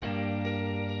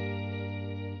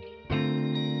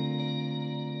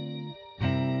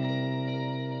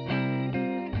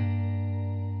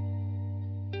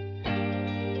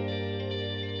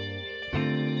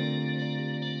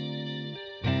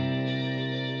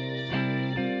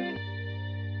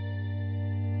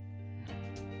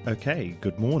Okay,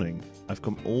 good morning. I've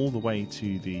come all the way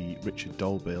to the Richard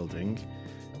Dole building,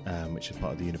 which is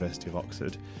part of the University of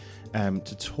Oxford,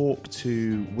 to talk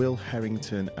to Will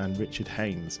Harrington and Richard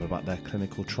Haynes about their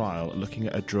clinical trial looking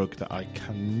at a drug that I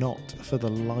cannot for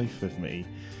the life of me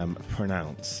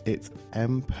pronounce. It's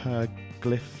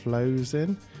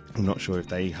empagliflozin. I'm not sure if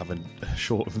they have a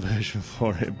short version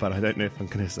for it, but I don't know if I'm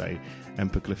going to say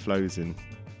empagliflozin.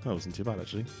 That wasn't too bad,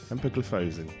 actually.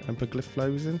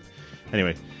 Empagliflozin.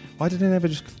 Anyway, why did they never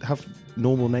just have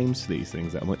normal names for these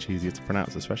things that are much easier to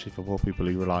pronounce, especially for poor people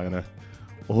who rely on a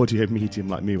audio medium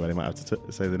like me, where they might have to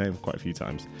say the name quite a few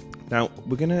times. Now,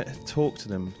 we're going to talk to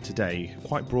them today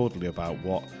quite broadly about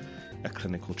what a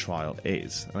clinical trial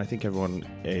is. And I think everyone's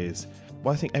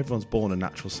born a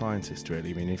natural scientist,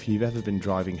 really. I mean, if you've ever been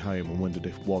driving home and wondered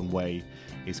if one way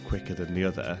is quicker than the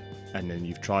other, and then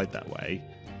you've tried that way,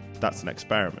 that's an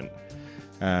experiment.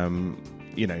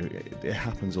 It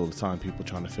happens all the time, people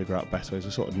trying to figure out best ways.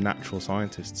 We're sort of natural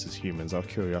scientists as humans. Our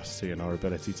curiosity and our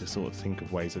ability to sort of think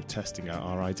of ways of testing out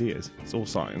our ideas, it's all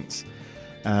science.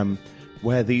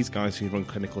 Where these guys who run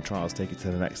clinical trials take it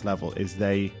to the next level is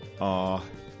they are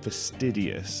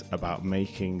fastidious about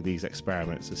making these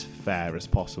experiments as fair as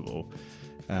possible.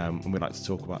 And we like to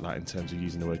talk about that in terms of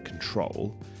using the word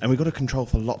control. And we've got to control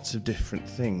for lots of different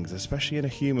things, especially in a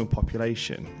human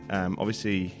population.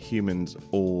 Obviously, humans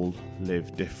all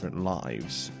live different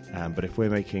lives. But if we're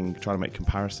trying to make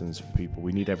comparisons for people,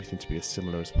 we need everything to be as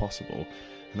similar as possible.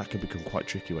 And that can become quite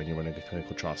tricky when you're running a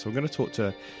clinical trial. So we're going to talk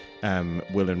to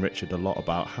Will and Richard a lot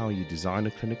about how you design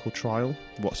a clinical trial,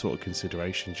 what sort of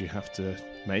considerations you have to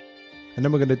make. And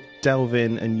then we're going to delve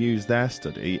in and use their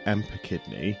study,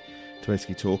 EMPA-KIDNEY, to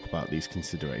basically talk about these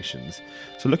considerations.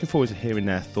 So looking forward to hearing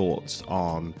their thoughts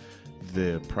on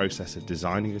the process of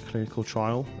designing a clinical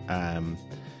trial,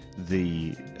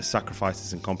 the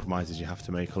sacrifices and compromises you have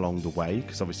to make along the way,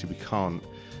 because obviously we can't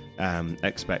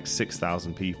expect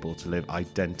 6,000 people to live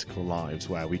identical lives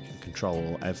where we can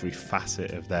control every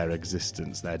facet of their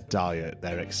existence, their diet,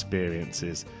 their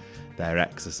experiences, their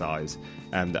exercise.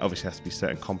 There obviously has to be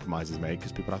certain compromises made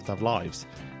because people have to have lives.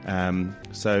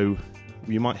 So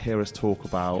you might hear us talk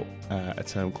about a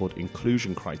term called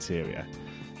inclusion criteria,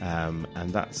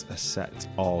 and that's a set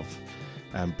of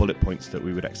bullet points that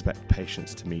we would expect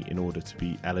patients to meet in order to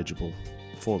be eligible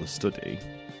for the study.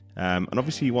 And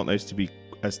obviously you want those to be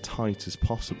as tight as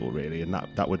possible, really, and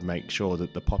that would make sure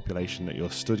that the population that you're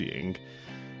studying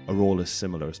are all as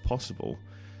similar as possible.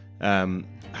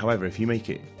 However, if you make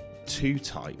it too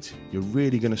tight, you're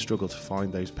really going to struggle to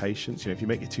find those patients. If you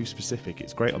make it too specific,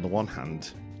 it's great on the one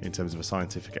hand in terms of a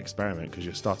scientific experiment because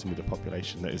you're starting with a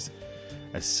population that is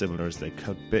as similar as they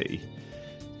could be,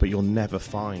 but you'll never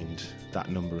find that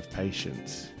number of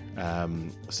patients.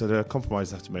 So there are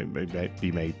compromises that have to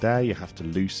be made there. You have to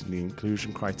loosen the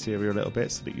inclusion criteria a little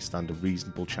bit so that you stand a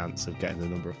reasonable chance of getting the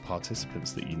number of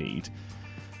participants that you need.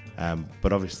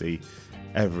 But obviously,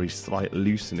 every slight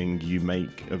loosening you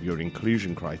make of your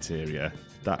inclusion criteria,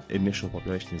 that initial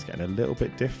population is getting a little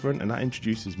bit different, and that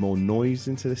introduces more noise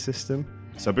into the system.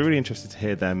 So I'd be really interested to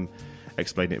hear them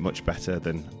explain it much better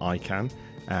than I can,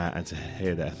 and to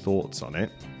hear their thoughts on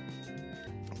it.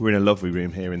 We're in a lovely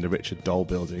room here in the Richard Dole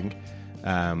building.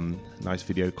 Nice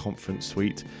video conference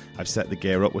suite. I've set the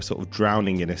gear up. We're sort of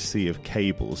drowning in a sea of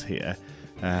cables here.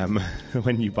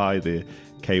 When you buy the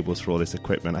cables for all this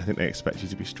equipment, I think they expect you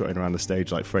to be strutting around the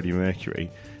stage like Freddie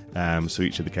Mercury. So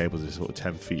each of the cables is sort of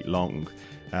 10 feet long.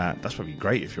 That's probably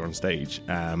great if you're on stage.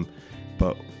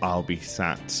 But I'll be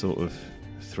sat sort of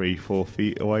 3-4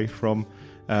 feet away from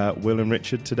Will and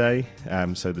Richard today.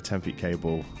 So the 10 feet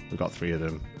cable, we've got 3 of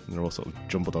them, and they're all sort of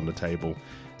jumbled on the table.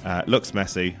 Looks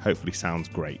messy, hopefully sounds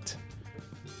great.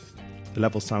 The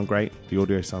levels sound great, the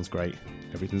audio sounds great,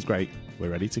 everything's great. We're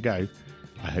ready to go.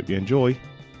 I hope you enjoy.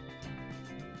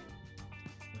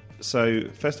 So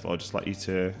first of all, I'd just like you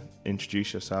to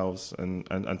introduce yourselves and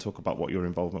talk about what your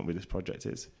involvement with this project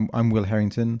is. I'm Will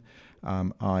Harrington.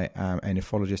 I am a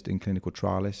nephrologist and clinical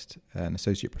trialist, an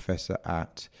associate professor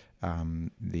at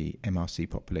the MRC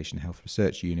Population Health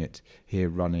Research Unit here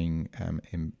running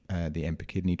the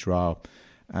EMPA-KIDNEY trial.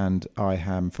 And I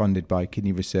am funded by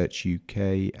Kidney Research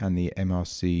UK and the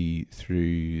MRC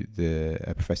through the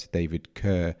Professor David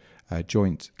Kerr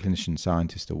Joint Clinician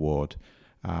Scientist Award,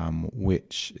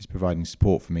 which is providing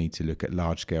support for me to look at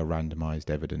large-scale randomised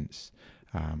evidence.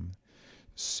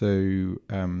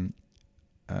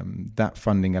 That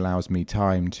funding allows me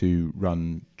time to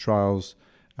run trials,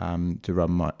 to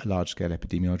run my large-scale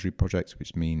epidemiology projects,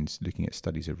 which means looking at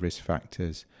studies of risk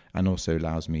factors, and also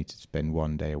allows me to spend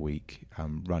 1 day a week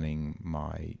running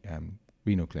my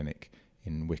renal clinic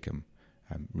in Wickham,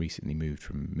 recently moved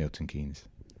from Milton Keynes.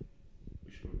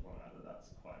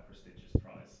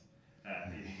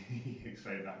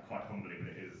 explained that quite humbly,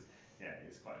 but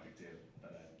it's quite a big deal.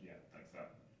 But thanks for that.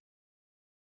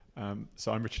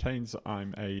 So I'm Richard Haynes.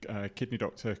 I'm a kidney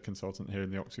doctor consultant here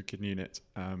in the Oxford Kidney Unit,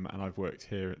 and I've worked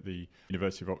here at the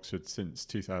University of Oxford since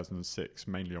 2006,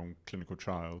 mainly on clinical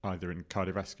trial, either in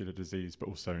cardiovascular disease, but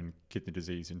also in kidney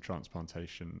disease, in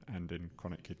transplantation, and in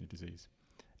chronic kidney disease.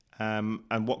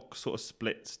 And what sort of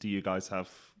splits do you guys have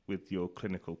with your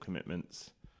clinical commitments?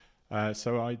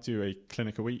 So I do a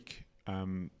clinic a week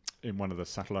in one of the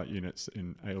satellite units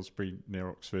in Aylesbury near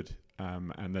Oxford.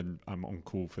 And then I'm on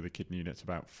call for the kidney unit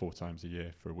about 4 times a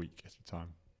year for a week at a time.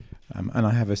 And I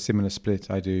have a similar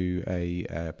split. I do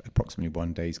approximately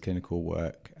 1 day's clinical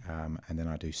work, and then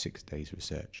I do 6 days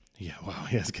research. Yeah, wow.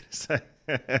 I was going to say.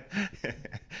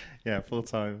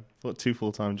 Two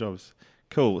full-time jobs.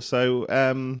 Cool. So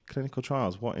clinical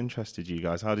trials, what interested you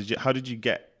guys? How did you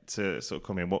get to sort of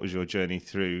come in? What was your journey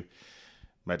through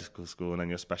medical school and then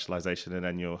your specialisation, and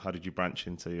then how did you branch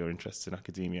into your interests in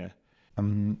academia?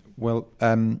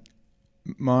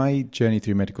 My journey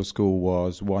through medical school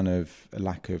was one of a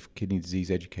lack of kidney disease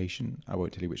education. I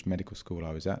won't tell you which medical school I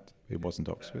was at. It wasn't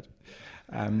Oxford.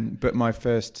 But my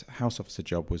first house officer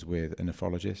job was with a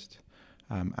nephrologist.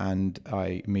 And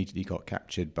I immediately got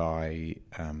captured by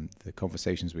the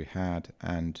conversations we had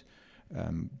and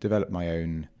developed my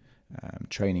own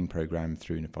training program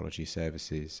through nephrology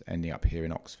services, ending up here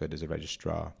in Oxford as a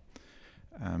registrar.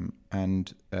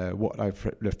 And what I've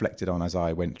reflected on as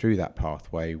I went through that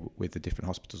pathway with the different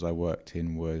hospitals I worked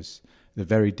in was the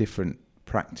very different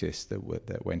practice that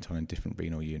went on in different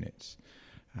renal units.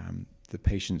 The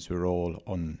patients were all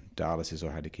on dialysis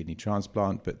or had a kidney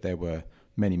transplant, but there were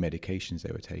many medications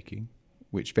they were taking,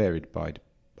 which varied by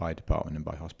department and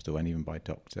by hospital and even by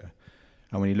doctor.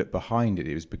 And when you look behind it,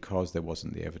 it was because there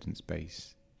wasn't the evidence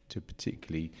base to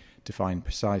particularly define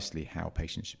precisely how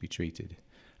patients should be treated.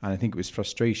 And I think it was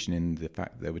frustration in the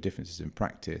fact that there were differences in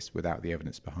practice without the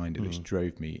evidence behind it, which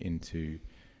drove me into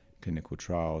clinical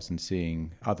trials and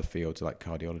seeing other fields like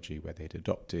cardiology where they'd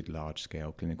adopted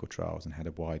large-scale clinical trials and had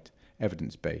a wide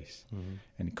evidence base,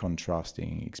 and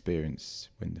contrasting experience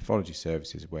with nephrology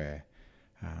services where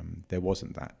there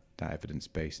wasn't that evidence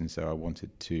base. And so I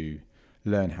wanted to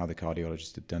learn how the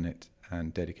cardiologists had done it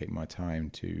and dedicate my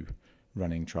time to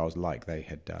running trials like they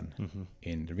had done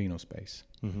in the renal space.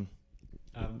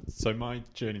 So my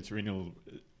journey to renal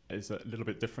is a little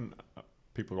bit different.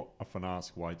 People often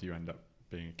ask, why do you end up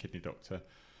being a kidney doctor?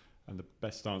 And the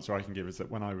best answer I can give is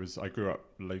that when I grew up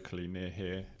locally near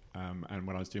here, and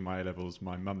when I was doing my A-levels,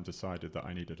 my mum decided that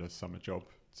I needed a summer job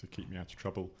to keep me out of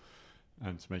trouble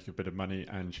and to make a bit of money,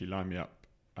 and she lined me up.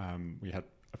 We had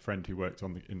a friend who worked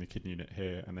in the kidney unit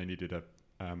here, and they needed a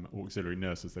auxiliary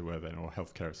nurse, as they were then, or a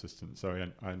healthcare assistant. So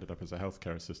I ended up as a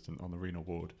healthcare assistant on the renal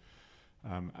ward.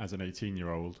 As an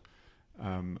 18-year-old,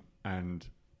 and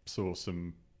saw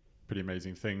some pretty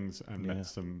amazing things and met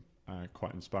some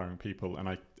quite inspiring people. And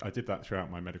I did that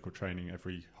throughout my medical training.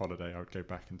 Every holiday I would go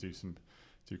back and do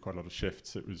quite a lot of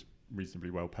shifts. It was reasonably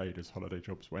well paid as holiday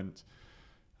jobs went.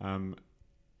 And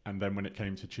then when it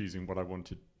came to choosing what I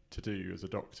wanted to do as a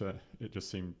doctor, it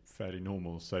just seemed fairly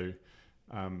normal. So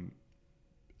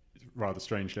rather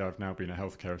strangely, I've now been a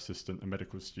healthcare assistant, a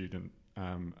medical student,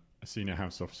 a senior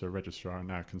house officer, a registrar, and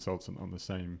now a consultant on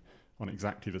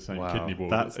exactly the same kidney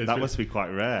ward. That must be quite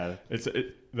rare.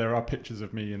 There are pictures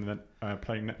of me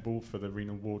playing netball for the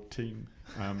renal ward team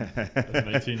as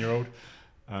an 18-year-old,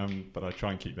 but I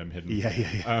try and keep them hidden.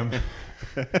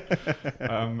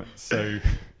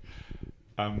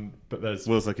 But there's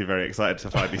Will's looking very excited to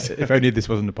find these. If only this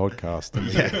wasn't a podcast and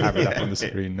we have it up on the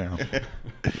screen now.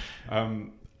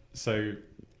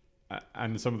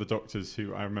 And some of the doctors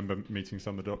who I remember meeting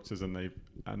some of the doctors I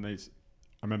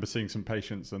remember seeing some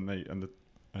patients and meeting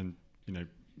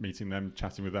them,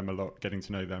 chatting with them a lot, getting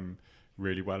to know them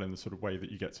really well in the sort of way that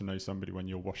you get to know somebody when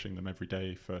you're washing them every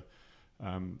day for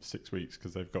 6 weeks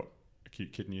because they've got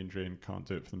acute kidney injury and can't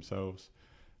do it for themselves,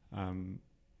 and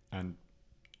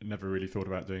never really thought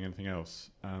about doing anything else.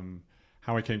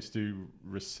 How I came to do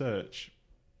research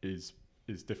is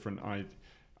different. I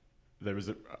was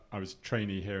a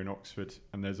trainee here in Oxford,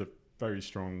 and there's a very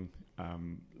strong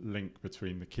link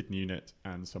between the kidney unit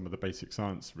and some of the basic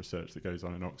science research that goes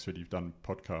on in Oxford. You've done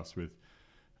podcasts with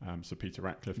Sir Peter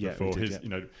Ratcliffe before.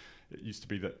 It used to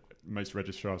be that most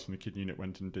registrars from the kidney unit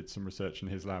went and did some research in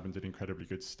his lab and did incredibly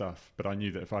good stuff. But I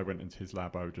knew that if I went into his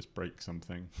lab, I would just break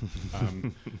something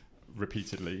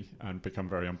repeatedly and become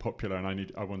very unpopular.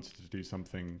 And I wanted to do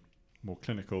something more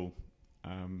clinical.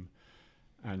 And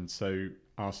so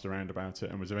asked around about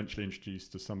it and was eventually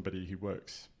introduced to somebody who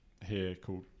works here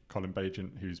called Colin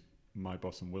Bagent, who's my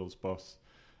boss and Will's boss,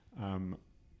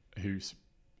 who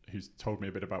who's told me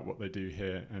a bit about what they do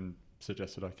here and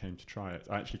suggested I came to try it.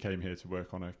 I actually came here to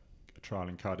work on a trial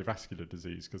in cardiovascular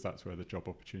disease because that's where the job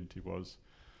opportunity was,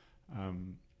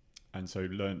 and so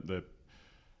learnt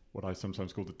what I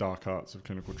sometimes call the dark arts of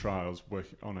clinical trials,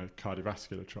 working on a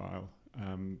cardiovascular trial,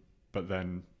 but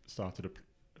then started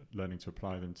learning to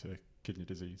apply them to kidney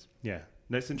disease. Yeah,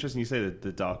 no, it's interesting you say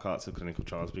the dark arts of clinical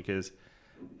trials, because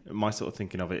my sort of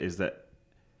thinking of it is that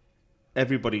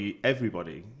everybody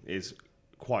is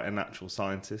quite a natural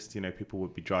scientist. You know, people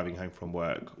would be driving home from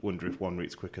work, wonder if one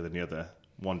route's quicker than the other.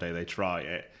 One day they try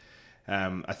it.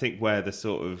 I think where the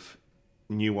sort of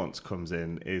nuance comes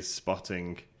in is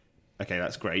spotting, okay,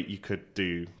 that's great, you could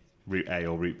do route A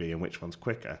or route B and which one's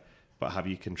quicker, but have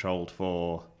you controlled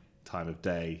for time of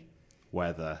day,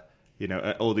 weather, you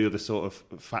know, all the other sort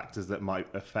of factors that might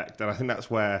affect? And I think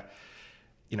that's where,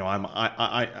 you know,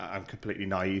 I'm completely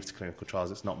naive to clinical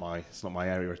trials. It's not my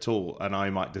area at all. And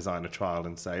I might design a trial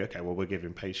and say, okay, well, we're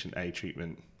giving patient A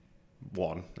treatment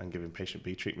 1 and giving patient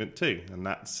B treatment 2, and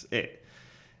that's it.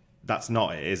 That's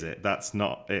not it, is it? That's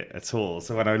not it at all.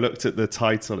 So when I looked at the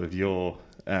title of your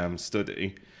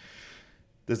study,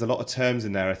 there's a lot of terms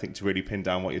in there, I think, to really pin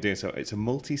down what you're doing. So it's a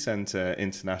multi-centre,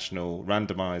 international,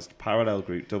 randomised, parallel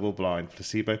group, double-blind,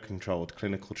 placebo-controlled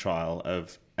clinical trial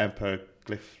of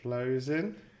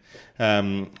empagliflozin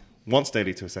once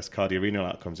daily to assess cardiorenal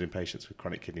outcomes in patients with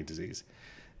chronic kidney disease.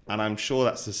 And I'm sure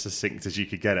that's as succinct as you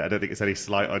could get it. I don't think it's any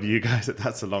slight on you guys that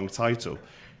that's a long title.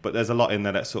 But there's a lot in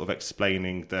there that's sort of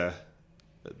explaining the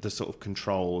sort of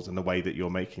controls and the way that you're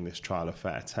making this trial a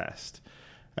fair test.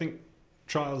 I think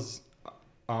trials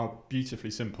are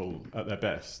beautifully simple at their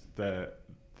best. They're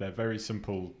very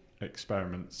simple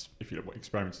experiments. If you know what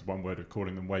experiments is one word of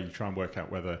calling them, where you try and work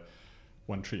out whether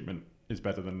one treatment is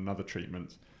better than another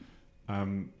treatment.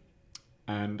 And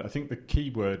I think the key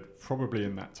word probably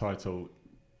in that title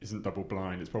isn't double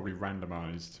blind, it's probably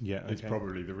randomized. Yeah, okay. It's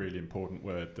probably the really important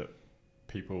word that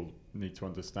people need to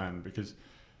understand, because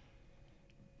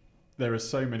there are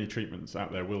so many treatments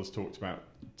out there. Will's talked about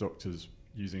doctors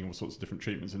using all sorts of different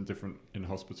treatments in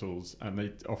hospitals, and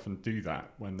they often do that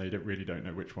when they really don't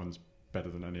know which one's better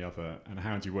than any other. And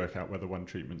how do you work out whether one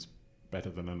treatment's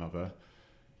better than another?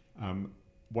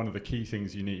 One of the key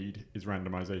things you need is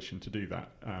randomization to do that.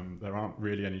 There aren't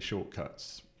really any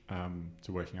shortcuts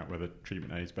to working out whether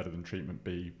treatment A is better than treatment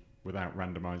B without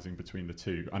randomizing between the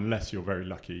two, unless you're very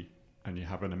lucky and you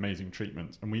have an amazing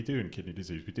treatment. And we do in kidney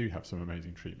disease, we do have some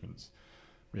amazing treatments.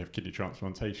 We have kidney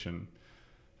transplantation,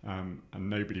 and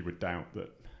nobody would doubt that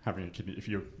having a kidney, if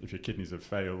your kidneys have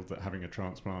failed, that having a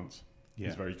transplant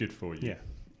is very good for you.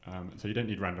 Yeah. So you don't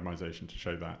need randomization to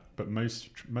show that. But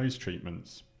most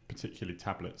treatments, particularly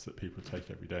tablets that people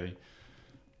take every day,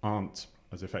 aren't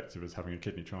as effective as having a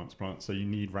kidney transplant. So you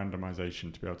need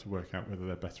randomization to be able to work out whether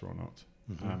they're better or not.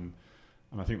 Mm-hmm. And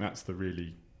I think that's the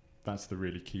really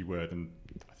key word, and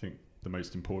I think the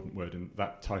most important word. In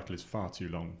that title is far too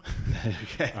long,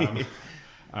 Okay.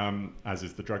 As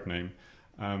is the drug name,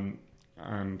 it's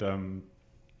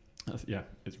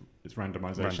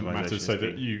randomization that matters. So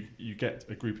that you get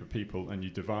a group of people and you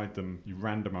divide them, you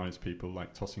randomize people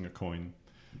like tossing a coin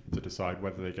to decide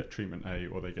whether they get treatment A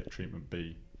or they get treatment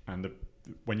B. And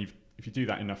if you do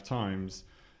that enough times,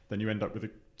 then you end up with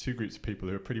two groups of people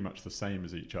who are pretty much the same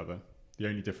as each other. The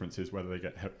only difference is whether they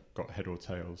got head or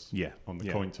tails on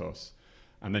the coin toss.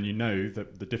 And then you know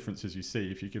that the differences you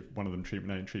see, if you give one of them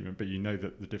treatment A and treatment B, you know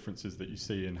that the differences that you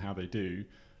see in how they do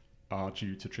are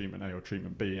due to treatment A or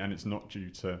treatment B, and it's not due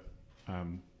to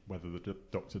whether the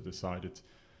doctor decided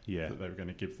that they were going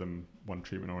to give them one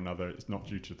treatment or another. It's not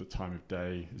due to the time of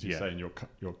day, as you say, and your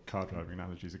car driving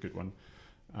analogy is a good one.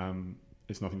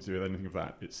 It's nothing to do with anything of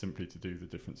that. It's simply to do with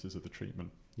the differences of the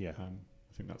treatment. I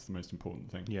think that's the most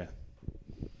important thing. Yeah.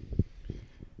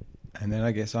 And then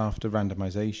I guess after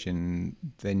randomization,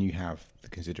 then you have the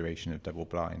consideration of double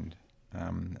blind.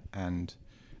 And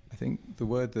I think the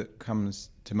word that comes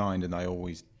to mind, and I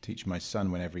always teach my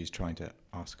son whenever he's trying to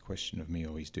ask a question of me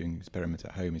or he's doing an experiment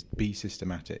at home, is be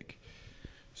systematic.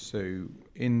 So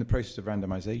in the process of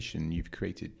randomization, you've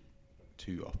created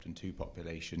two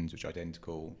populations which are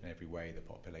identical in every way, the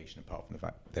population, apart from the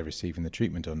fact they're receiving the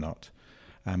treatment or not.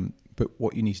 But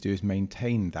what you need to do is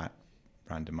maintain that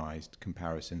randomized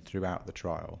comparison throughout the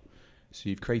trial. So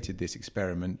you've created this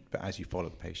experiment, but as you follow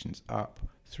the patients up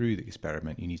through the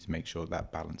experiment, you need to make sure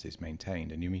that balance is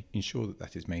maintained, and you ensure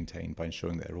that is maintained by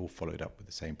ensuring that they're all followed up with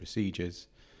the same procedures.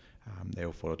 They're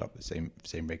all followed up with the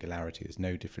same regularity. There's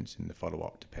no difference in the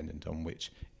follow-up dependent on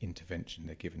which intervention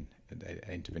they're given,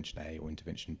 intervention A or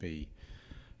intervention B.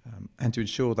 And to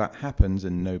ensure that happens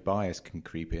and no bias can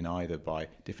creep in either by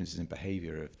differences in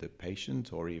behaviour of the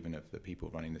patient or even of the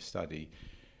people running the study,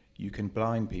 you can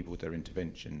blind people to their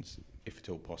interventions if at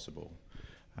all possible.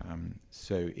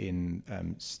 So in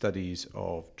studies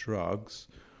of drugs,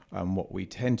 what we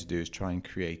tend to do is try and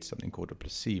create something called a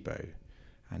placebo.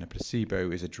 And a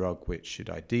placebo is a drug which should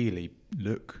ideally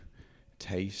look,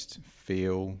 taste,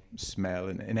 feel, smell,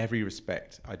 and in every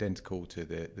respect identical to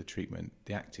the treatment,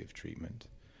 the active treatment.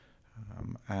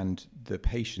 And the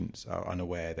patients are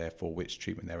unaware, therefore, which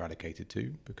treatment they're allocated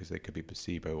to, because they could be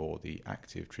placebo or the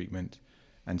active treatment.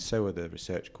 And so are the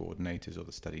research coordinators or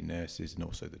the study nurses, and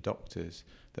also the doctors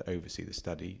that oversee the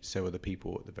study. So are the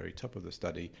people at the very top of the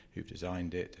study who've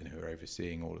designed it and who are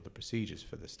overseeing all of the procedures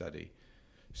for the study.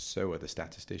 So are the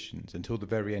statisticians until the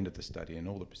very end of the study and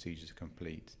all the procedures are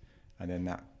complete. And then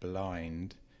that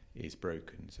blind is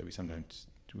broken. So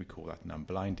we call that an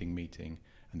unblinding meeting,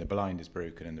 and the blind is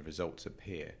broken and the results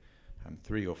appear.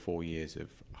 3 or 4 years of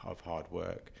hard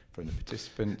work from the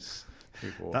participants.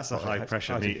 That's a high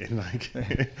pressure meeting,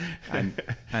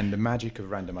 and the magic of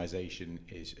randomization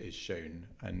is shown.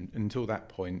 And until that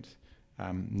point,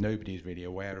 nobody is really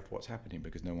aware of what's happening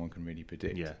because no one can really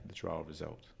predict the trial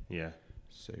result. Yeah.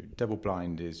 So double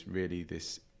blind is really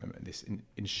this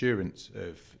insurance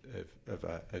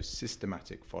of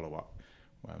systematic follow-up.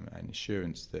 And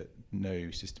assurance that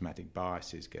no systematic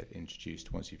biases get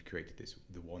introduced once you've created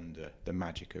the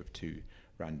magic of 2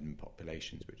 random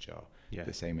populations which are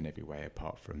the same in every way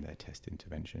apart from their test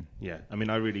intervention. Yeah, I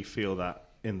mean, I really feel that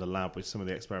in the lab with some of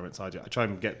the experiments I do. I try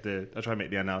and make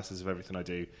the analysis of everything I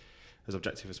do as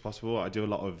objective as possible. I do a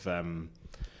lot of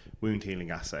wound healing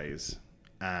assays,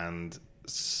 and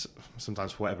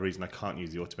sometimes for whatever reason I can't use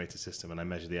the automated system, and I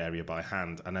measure the area by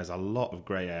hand, and there's a lot of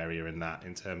grey area in that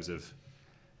in terms of,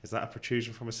 is that a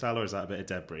protrusion from a cell or is that a bit of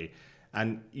debris?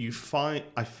 And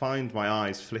I find my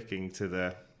eyes flicking to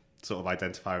the sort of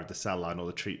identifier of the cell line or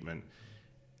the treatment.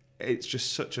 It's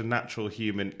just such a natural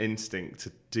human instinct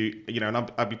to do, and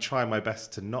I'd be trying my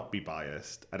best to not be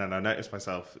biased. And then I notice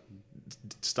myself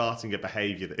starting a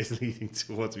behaviour that is leading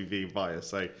towards me being biased.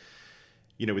 So,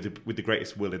 with the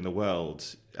greatest will in the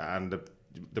world and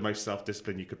the most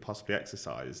self-discipline you could possibly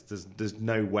exercise, there's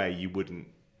no way you wouldn't,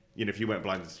 if you weren't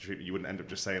blinded to treatment, you wouldn't end up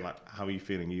just saying, like, how are you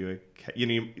feeling? Are you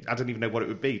okay? I don't even know what it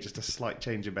would be, just a slight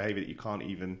change in behaviour that you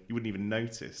wouldn't even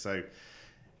notice. So,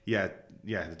 yeah,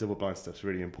 the double blind stuff's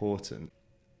really important.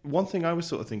 One thing I was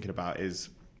sort of thinking about is,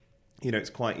 it's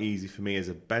quite easy for me as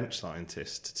a bench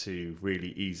scientist to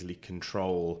really easily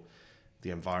control the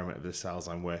environment of the cells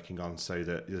I'm working on, so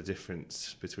that the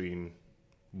difference between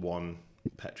one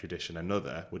Petri dish and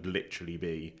another would literally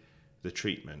be the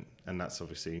treatment. And that's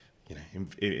obviously,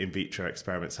 in vitro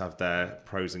experiments have their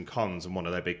pros and cons, and one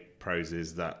of their big pros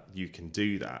is that you can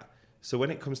do that. So when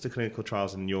it comes to clinical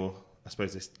trials, and I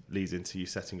suppose this leads into you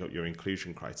setting up your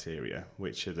inclusion criteria,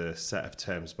 which are the set of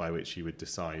terms by which you would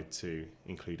decide to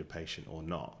include a patient or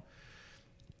not.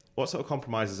 What sort of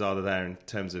compromises are there in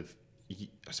terms of,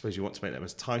 I suppose you want to make them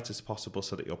as tight as possible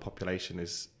so that your population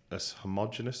is as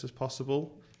homogenous as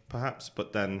possible, perhaps,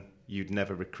 but then you'd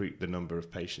never recruit the number of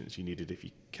patients you needed if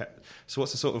you kept. So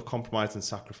what's the sort of compromise and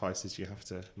sacrifices you have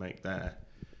to make there?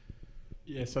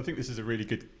 Yes, I think this is a really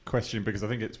good question, because I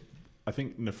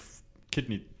think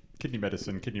kidney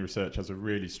medicine, kidney research has a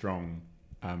really strong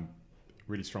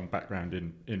background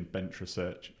in bench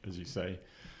research, as you say.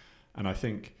 And I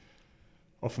think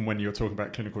often when you're talking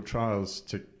about clinical trials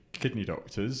to kidney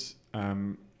doctors,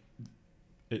 there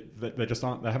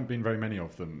haven't been very many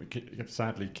of them.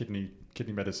 Sadly, kidney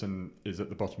medicine is at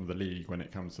the bottom of the league when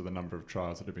it comes to the number of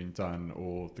trials that have been done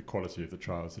or the quality of the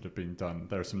trials that have been done.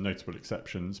 There are some notable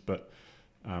exceptions, but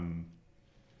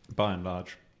by and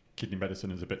large, kidney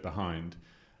medicine is a bit behind.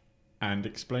 And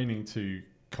explaining to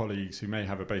colleagues who may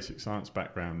have a basic science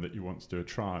background that you want to do a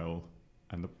trial,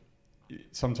 and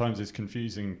sometimes it's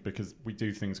confusing because we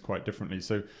do things quite differently.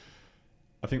 So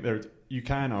I think you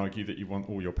can argue that you want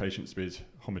all your patients to be as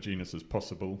homogeneous as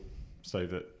possible, so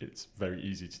that it's very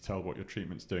easy to tell what your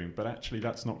treatment's doing. But actually,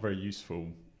 that's not very useful.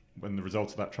 When the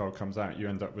result of that trial comes out, you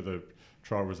end up with a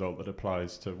trial result that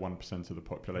applies to 1% of the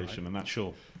population, right.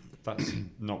 And that's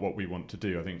not what we want to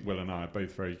do. I think Will and I are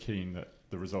both very keen that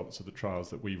the results of the trials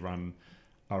that we run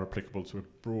are applicable to a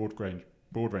broad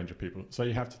range of people. So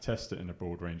you have to test it in a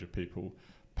broad range of people.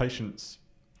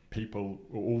 People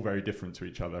are all very different to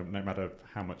each other. No matter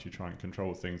how much you try and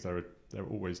control things, there are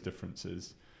always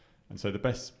differences. And so the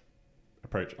best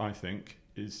approach, I think,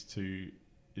 is to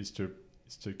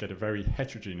get a very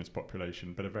heterogeneous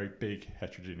population, but a very big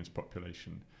heterogeneous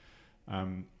population,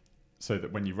 so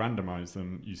that when you randomize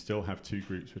them, you still have 2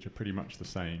 groups which are pretty much the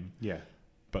same. Yeah.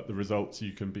 but the results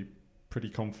you can be pretty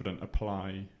confident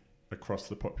apply across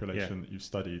the population that you've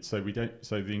studied. So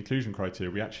the inclusion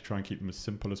criteria, we actually try and keep them as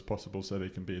simple as possible so they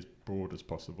can be as broad as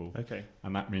possible. Okay.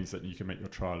 And that means that you can make your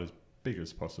trial as big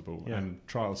as possible. Yeah. And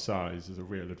trial size is a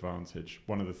real advantage.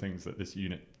 One of the things that this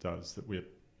unit does that we're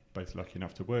both lucky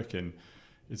enough to work in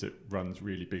is it runs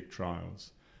really big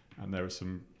trials. And there are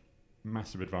some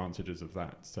massive advantages of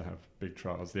that, to have big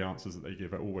trials. The answers that they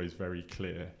give are always very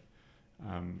clear,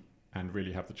 and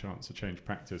really have the chance to change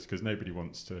practice, because nobody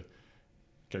wants to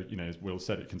go, as Will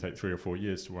said, it can take 3 or 4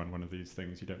 years to run one of these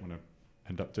things. You don't want to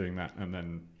end up doing that and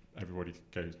then everybody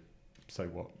goes, so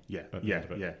what?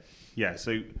 Yeah.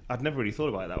 So I'd never really thought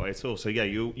about it that way at all. So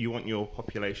you want your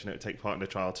population that take part in the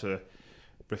trial to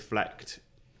reflect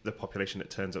the population that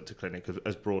turns up to clinic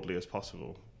as broadly as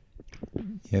possible.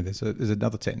 Yeah, there's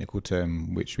another technical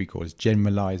term which we call as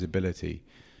generalizability.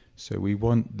 So we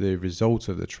want the results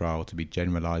of the trial to be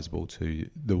generalizable to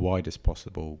the widest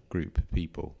possible group of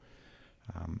people.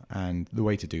 And the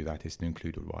way to do that is to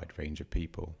include a wide range of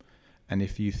people. And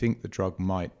if you think the drug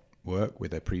might work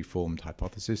with a preformed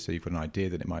hypothesis, so you've got an idea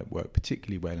that it might work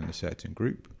particularly well in a certain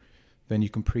group, then you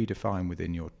can predefine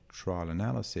within your trial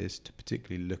analysis to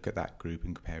particularly look at that group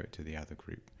and compare it to the other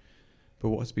group. But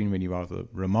what's been really rather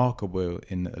remarkable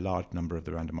in a large number of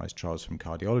the randomized trials from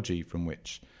cardiology, from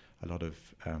which a lot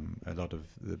of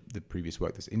the previous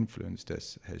work that's influenced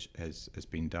us has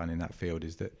been done in that field,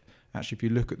 is that actually if you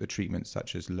look at the treatments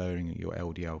such as lowering your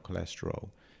LDL cholesterol,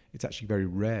 it's actually very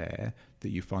rare that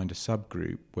you find a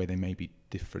subgroup where there may be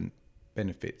different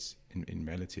benefits in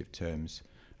relative terms.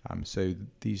 So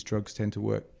these drugs tend to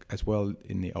work as well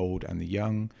in the old and the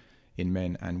young, in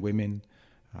men and women,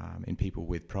 in people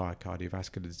with prior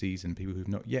cardiovascular disease and people who've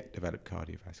not yet developed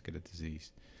cardiovascular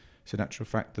disease. So in actual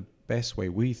fact, the best way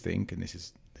we think, and this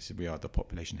is we are the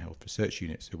Population Health Research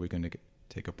Unit, so we're going to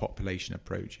take a population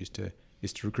approach, is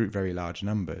to recruit very large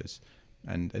numbers,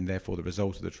 and therefore the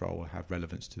result of the trial will have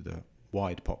relevance to the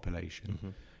wide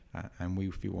population. And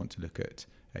if you want to look at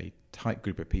a tight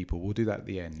group of people, we'll do that at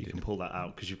the end. You can pull that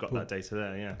out because you've got that data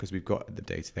there, yeah. Because we've got the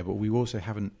data there, but we also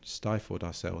haven't stifled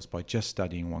ourselves by just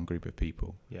studying one group of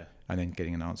people, and then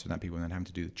getting an answer from that people, and then having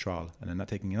to do the trial, and then that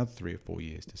taking another 3 or 4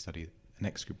 years to study the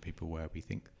next group of people where we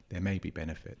think there may be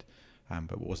benefit,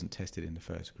 but wasn't tested in the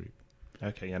first group.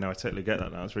 Okay, yeah, no, I totally get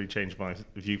that now. It's really changed my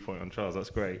viewpoint on trials. That's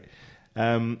great.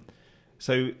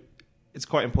 So it's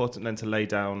quite important then to lay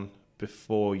down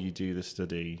before you do the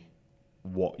study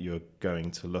what you're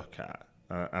going to look at,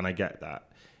 and I get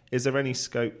that. Is there any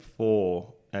scope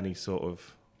for any sort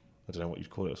of, I don't know what you'd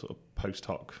call it, sort of post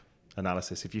hoc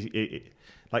analysis? If you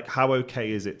like, how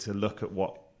okay is it to look at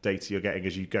what data you're getting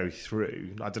as you go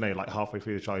through? I don't know, like halfway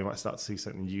through the trial you might start to see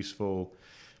something useful,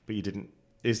 but you didn't.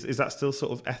 Is that still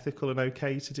sort of ethical and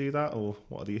okay to do that, or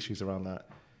what are the issues around that?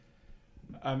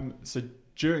 So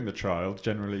during the trial,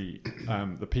 generally,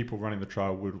 the people running the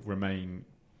trial would remain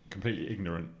completely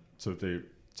ignorant to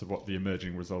what the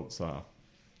emerging results are.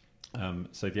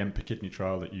 So the EMPA kidney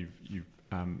trial that you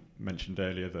mentioned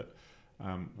earlier that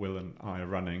Will and I are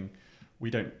running, we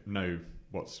don't know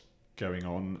what's going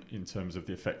on in terms of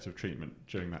the effect of treatment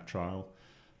during that trial.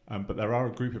 But there are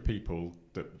a group of people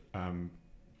that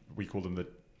we call them the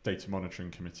Data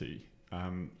Monitoring Committee,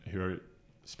 who are a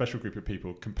special group of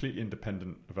people completely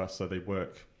independent of us. So they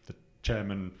work, the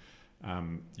chairman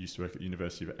used to work at the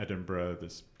University of Edinburgh.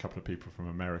 There's a couple of people from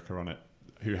America on it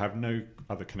who have no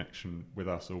other connection with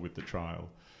us or with the trial.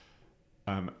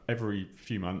 Every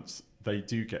few months, they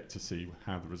do get to see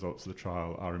how the results of the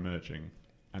trial are emerging.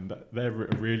 And they're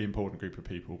a really important group of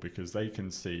people because they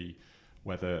can see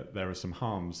whether there are some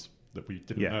harms that we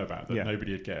didn't know about, that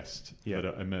nobody had guessed, that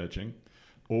are emerging,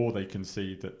 or they can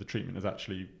see that the treatment is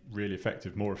actually really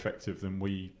effective, more effective than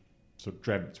we sort of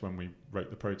dreamt when we wrote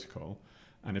the protocol.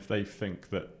 And if they think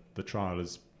that the trial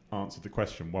has answered the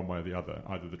question one way or the other,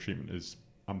 either the treatment is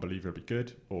unbelievably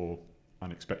good or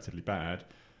unexpectedly bad,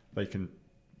 they can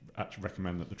actually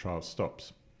recommend that the trial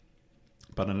stops.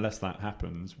 But unless that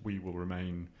happens, we will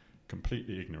remain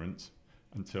completely ignorant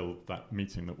until that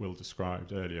meeting that Will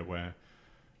described earlier, where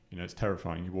it's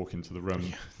terrifying. You walk into the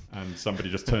room and somebody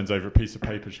just turns over a piece of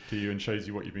paper to you and shows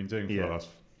you what you've been doing for the last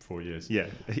 4 years.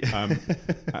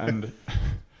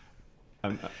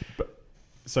 But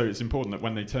so it's important that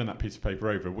when they turn that piece of paper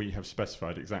over, we have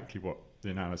specified exactly what the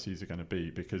analyses are going to be,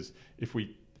 because if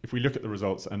we look at the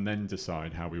results and then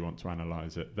decide how we want to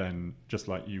analyse it, then just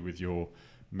like you with your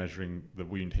measuring the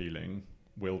wound healing,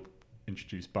 we'll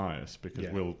introduce bias, because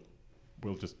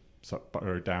we'll just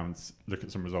burrow down, look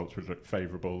at some results which look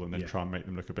favourable, and then try and make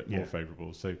them look a bit more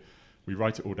favourable. So we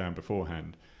write it all down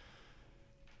beforehand.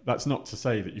 that's not to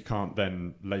say that you can't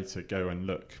then later go and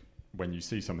look when you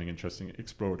see something interesting,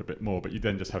 explore it a bit more, but you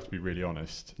then just have to be really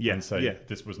honest and say,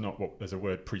 this was not what, there's a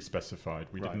word pre-specified.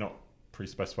 We did not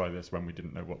pre-specify this when we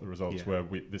didn't know what the results were.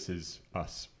 This is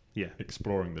us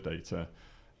exploring the data,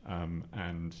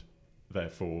 and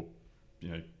therefore,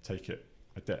 take it.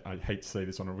 I hate to say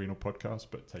this on a renal podcast,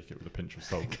 but take it with a pinch of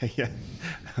salt.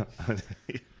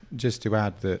 Just to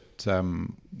add that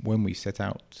when we set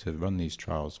out to run these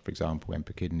trials, for example,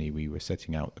 EMPA-Kidney, we were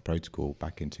setting out the protocol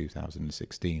back in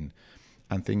 2016,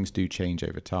 and things do change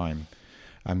over time.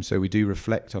 So we do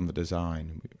reflect on the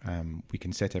design. We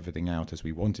can set everything out as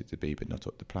we want it to be, but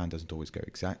the plan doesn't always go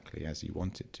exactly as you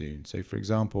want it to. So, for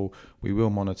example, we will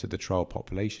monitor the trial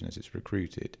population as it's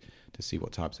recruited to see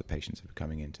what types of patients are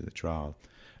coming into the trial.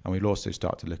 And we'll also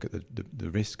start to look at the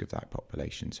risk of that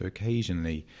population. So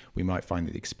occasionally we might find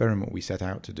that the experiment we set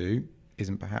out to do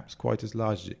isn't perhaps quite as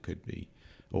large as it could be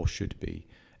or should be.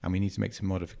 And we need to make some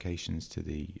modifications to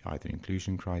the either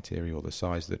inclusion criteria or the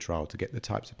size of the trial to get the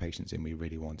types of patients in we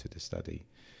really wanted to study.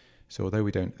 So although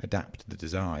we don't adapt the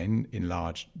design in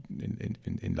large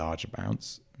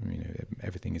amounts,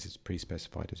 everything is as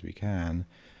pre-specified as we can,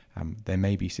 there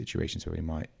may be situations where we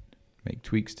might make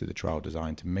tweaks to the trial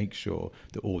design to make sure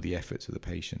that all the efforts of the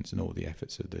patients and all the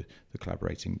efforts of the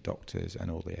collaborating doctors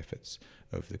and all the efforts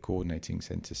of the coordinating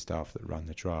centre staff that run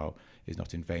the trial is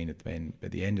not in vain at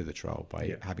the end of the trial by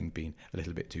it having been a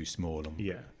little bit too small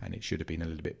and it should have been a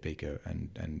little bit bigger,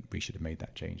 and we should have made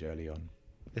that change early on.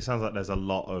 It sounds like there's a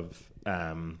lot of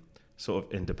sort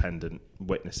of independent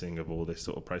witnessing of all this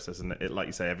sort of process, and like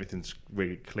you say, everything's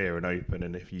really clear and open,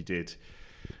 and if you did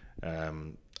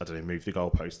move the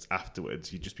goalposts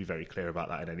afterwards, you'd just be very clear about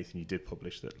that in anything you did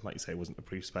publish that, like you say, wasn't a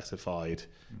pre-specified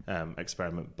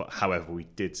experiment. But however, we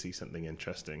did see something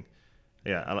interesting.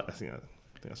 I think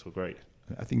that's all great.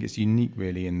 I think it's unique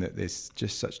really in that there's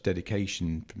just such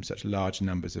dedication from such large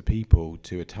numbers of people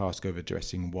to a task of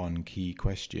addressing one key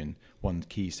question, one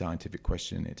key scientific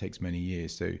question. It takes many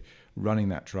years. So running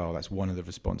that trial, that's one of the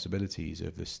responsibilities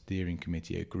of the steering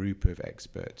committee, a group of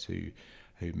experts who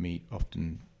meet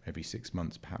often every 6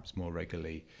 months, perhaps more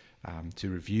regularly, to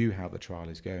review how the trial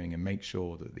is going and make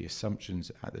sure that the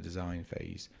assumptions at the design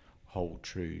phase hold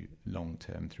true long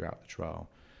term throughout the trial.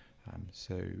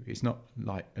 So it's not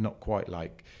quite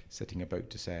like setting a boat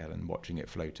to sail and watching it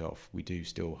float off. We do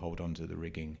still hold on to the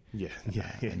rigging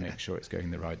and make sure it's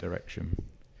going the right direction.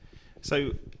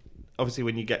 So obviously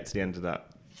when you get to the end of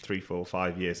that 3, 4,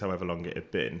 5 years, however long it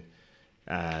had been,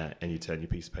 and you turn your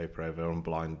piece of paper over,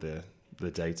 unblind the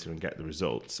data and get the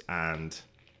results, and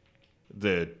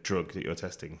the drug that you're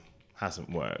testing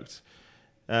hasn't worked,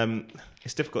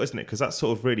 it's difficult, isn't it? Because that's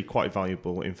sort of really quite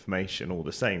valuable information all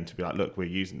the same, to be like, look, we're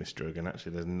using this drug and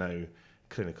actually there's no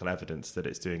clinical evidence that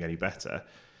it's doing any better.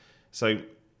 So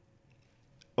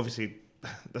obviously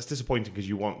that's disappointing because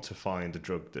you want to find a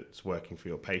drug that's working for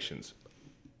your patients.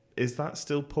 Is that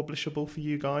still publishable for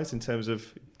you guys in terms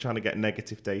of trying to get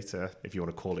negative data, if you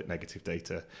want to call it negative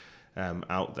data,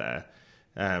 out there?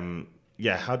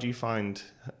 How do you find,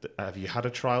 have you had a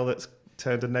trial that's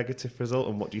turned a negative result,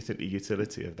 and what do you think the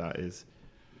utility of that is?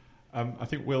 I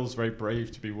think Will's very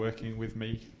brave to be working with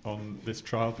me on this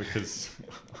trial because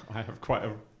I have quite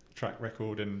a track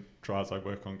record in trials I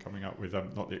work on coming up with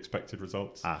not the expected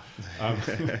results.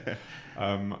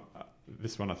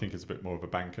 This one I think is a bit more of a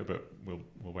banker, but we'll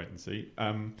wait and see.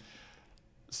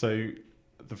 So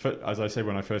as I say,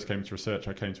 when I first came to research,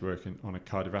 I came to work on a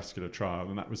cardiovascular trial,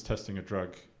 and that was testing a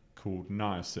drug called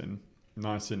niacin.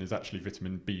 Niacin is actually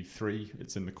vitamin B3.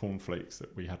 It's in the cornflakes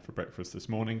that we had for breakfast this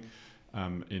morning,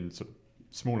 in sort of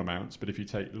small amounts. But if you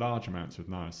take large amounts of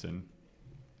niacin,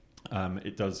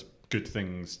 it does good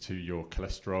things to your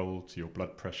cholesterol, to your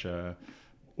blood pressure,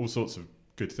 all sorts of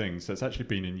good things. So it's actually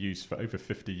been in use for over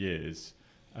 50 years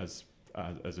as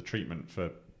a treatment for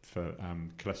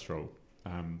cholesterol,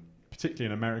 particularly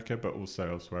in America, but also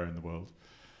elsewhere in the world.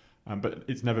 But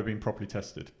it's never been properly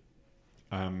tested.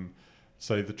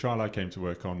 So the trial I came to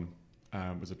work on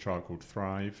was a trial called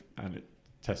Thrive, and it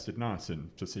tested niacin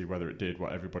to see whether it did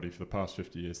what everybody for the past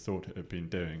 50 years thought it had been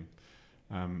doing.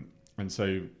 And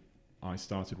so I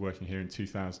started working here in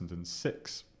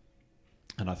 2006,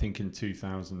 and I think in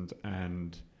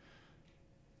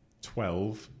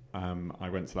 2012 I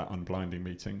went to that unblinding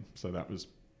meeting, so that was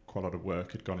quite a lot of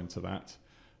work had gone into that.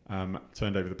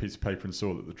 Turned over the piece of paper and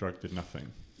saw that the drug did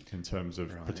nothing in terms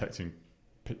of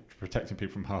protecting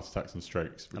people from heart attacks and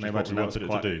strokes, which is what we wanted it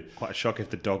to do. Quite a shock if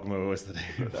the dogma was that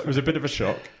it was a bit of a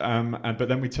shock. But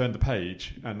then we turned the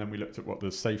page and then we looked at what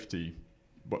the safety,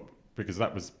 because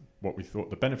that was what we thought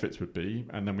the benefits would be,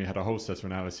 and then we had a whole set of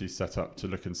analyses set up to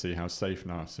look and see how safe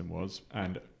niacin was,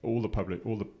 and all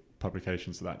the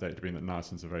publications of that data being that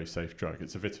niacin's a very safe drug.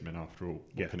 It's a vitamin after all.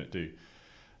 What can it do?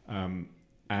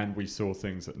 And we saw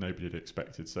things that nobody had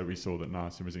expected. So we saw that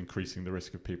niacin was increasing the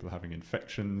risk of people having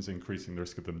infections, increasing the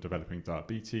risk of them developing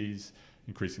diabetes,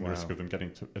 increasing the risk of them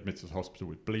getting admitted to hospital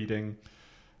with bleeding.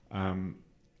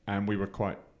 And we were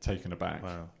quite taken aback.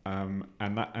 And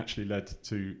that actually led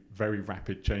to very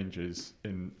rapid changes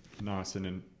in niacin,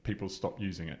 and people stopped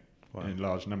using it in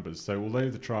large numbers. So although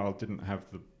the trial didn't have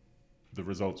the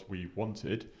results we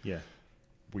wanted,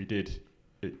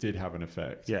 it did have an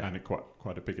effect, and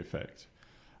quite a big effect.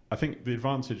 I think the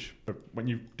advantage of when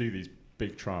you do these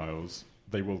big trials,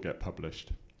 they will get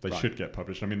published. They should get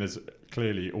published. I mean, there's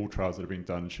clearly all trials that are being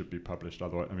done should be published.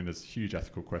 Otherwise, I mean, there's huge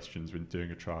ethical questions when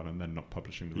doing a trial and then not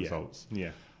publishing the results.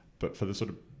 But for the sort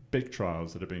of big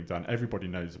trials that are being done, everybody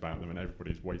knows about them and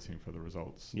everybody's waiting for the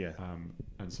results.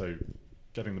 And so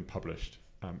getting them published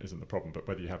isn't the problem, but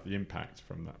whether you have the impact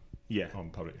from that on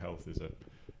public health is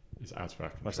out of our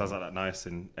control. Well, sounds like that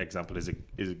niacin example is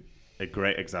a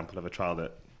great example of a trial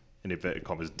that, in inverted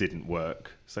commas, didn't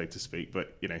work, so to speak,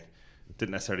 but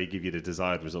didn't necessarily give you the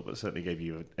desired result, but certainly gave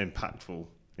you an impactful,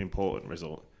 important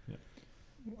result.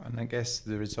 And I guess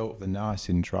the result of the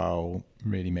niacin trial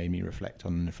really made me reflect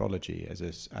on nephrology as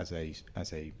a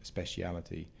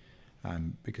speciality,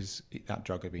 because that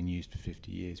drug had been used for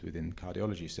 50 years within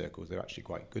cardiology circles. They're actually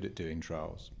quite good at doing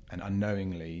trials, and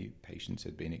unknowingly patients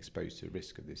had been exposed to the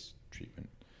risk of this treatment.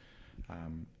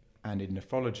 And in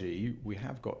nephrology, we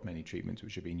have got many treatments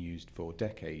which have been used for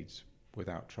decades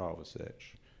without trial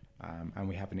research. And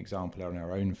we have an example in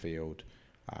our own field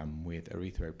with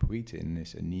erythropoietin,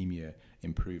 this anemia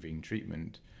improving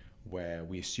treatment, where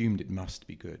we assumed it must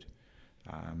be good.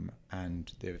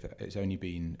 And it's only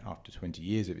been after 20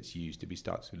 years of its use did we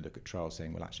start to look at trials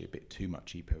saying, well, actually a bit too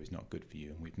much EPO is not good for you.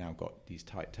 And we've now got these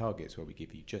tight targets where we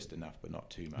give you just enough but not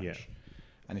too much.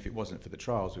 And if it wasn't for the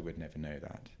trials, we would never know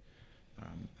that.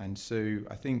 And so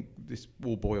I think this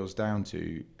all boils down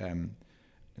to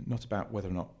not about whether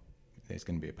or not there's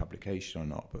going to be a publication or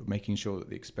not, but making sure that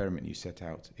the experiment you set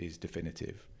out is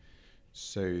definitive,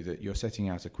 so that you're setting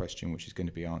out a question which is going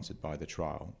to be answered by the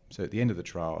trial. So at the end of the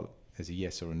trial, there's a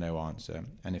yes or a no answer,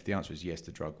 and if the answer is yes,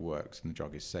 the drug works and the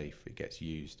drug is safe, it gets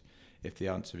used. If the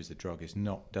answer is the drug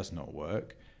does not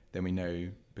work, then we know,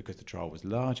 because the trial was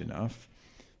large enough,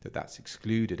 that's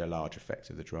excluded a large effect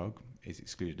of the drug, is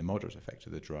excluded a moderate effect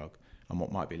of the drug, and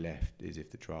what might be left is,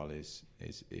 if the trial is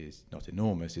not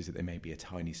enormous, is that there may be a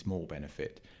tiny small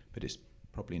benefit, but it's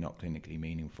probably not clinically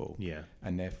meaningful.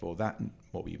 And therefore that,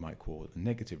 what we might call a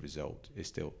negative result, is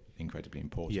still incredibly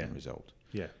important result.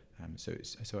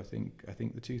 So I think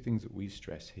the two things that we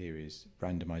stress here is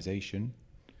randomization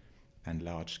and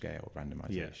large scale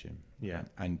randomization.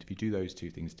 And if you do those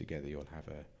two things together, you'll have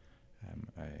a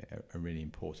really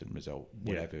important result,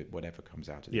 whatever comes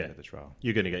out at the end of the trial.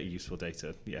 You're going to get useful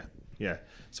data.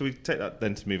 So we take that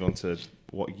then to move on to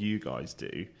what you guys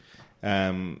do.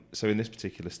 So in this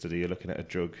particular study, you're looking at a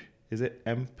drug. Is it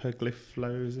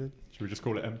empagliflozin? Should we just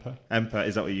call it EMPA? EMPA,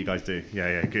 is that what you guys do?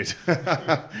 Yeah, good.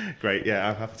 Great,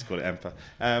 I'm happy to call it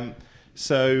EMPA.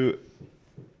 So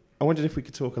I wondered if we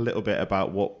could talk a little bit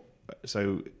about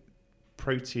so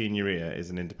proteinuria is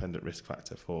an independent risk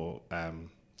factor for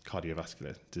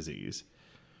cardiovascular disease,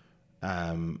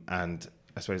 and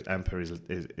I suppose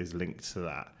EMPA is linked to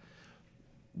that.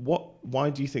 Why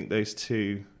do you think those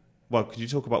two? Well, could you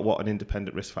talk about what an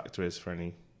independent risk factor is for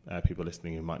any people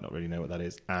listening who might not really know what that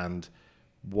is, and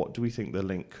what do we think the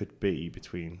link could be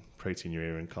between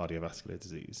proteinuria and cardiovascular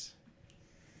disease?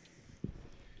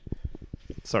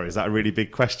 Sorry, is that a really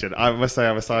big question? I must say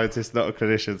I'm a scientist, not a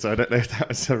clinician, so I don't know if that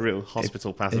was a real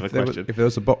hospital pass of a question. If there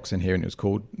was a box in here and it was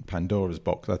called Pandora's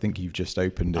box, I think you've just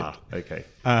opened it. Okay.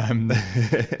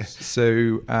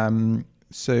 So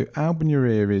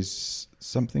albuminuria is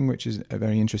something which is a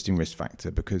very interesting risk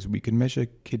factor, because we can measure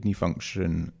kidney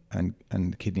function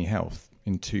and kidney health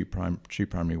in two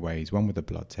primary ways, one with a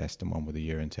blood test and one with a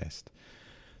urine test.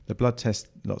 The blood test,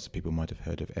 lots of people might have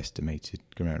heard of estimated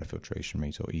glomerular filtration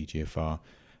rate, or EGFR,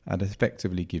 and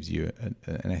effectively gives you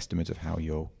an estimate of how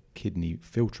your kidney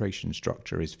filtration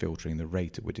structure is filtering, the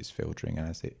rate at which it's filtering, and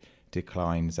as it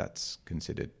declines, that's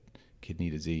considered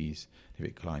kidney disease. If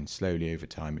it declines slowly over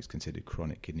time, it's considered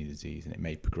chronic kidney disease, and it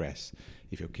may progress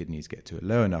if your kidneys get to a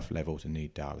low enough level to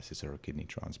need dialysis or a kidney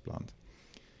transplant.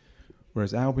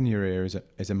 Whereas albuminuria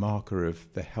is a marker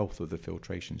of the health of the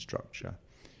filtration structure.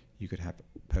 You could have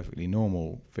perfectly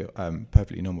normal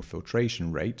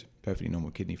filtration rate, perfectly normal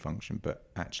kidney function, but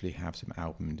actually have some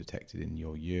albumin detected in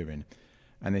your urine.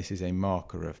 And this is a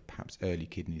marker of perhaps early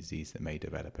kidney disease that may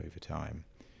develop over time.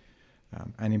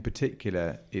 And in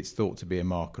particular, it's thought to be a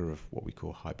marker of what we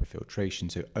call hyperfiltration,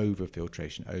 so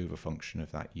overfiltration, overfunction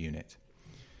of that unit.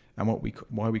 And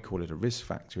why we call it a risk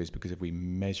factor is because if we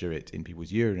measure it in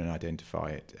people's urine and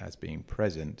identify it as being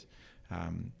present,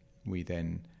 we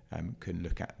then can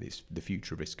look at the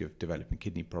future risk of developing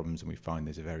kidney problems, and we find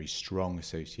there's a very strong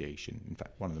association. In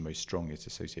fact, one of the most strongest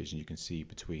associations you can see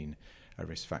between a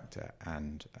risk factor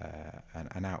and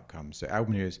an outcome. So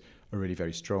albuminuria is a really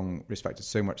very strong risk factor,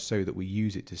 so much so that we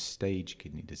use it to stage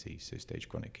kidney disease, so stage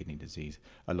chronic kidney disease,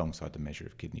 alongside the measure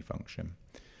of kidney function.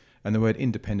 And the word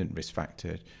independent risk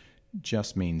factor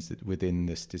just means that within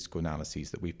the statistical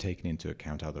analyses that we've taken into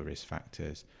account other risk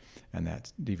factors, and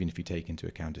that even if you take into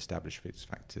account established risk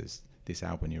factors, this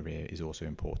albuminuria is also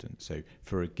important. So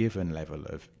for a given level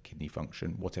of kidney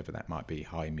function, whatever that might be,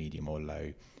 high, medium or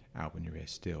low, albuminuria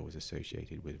still is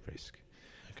associated with risk.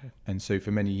 Okay. And so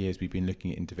for many years we've been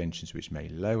looking at interventions which may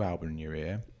lower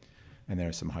albuminuria, and there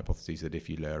are some hypotheses that if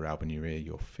you lower albuminuria,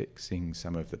 you're fixing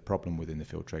some of the problem within the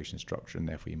filtration structure, and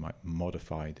therefore you might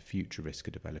modify the future risk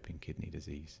of developing kidney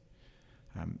disease.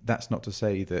 That's not to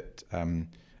say that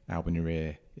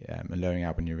albuminuria, lowering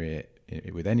albuminuria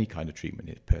with any kind of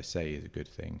treatment per se is a good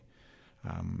thing.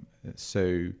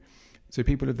 So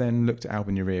people have then looked at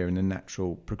albuminuria, and the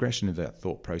natural progression of that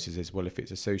thought process is, well, if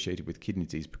it's associated with kidney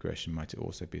disease progression, might it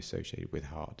also be associated with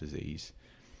heart disease?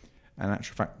 And in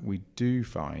actual fact, we do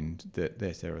find that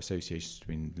there are associations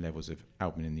between levels of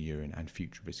albumin in the urine and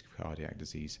future risk of cardiac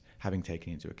disease, having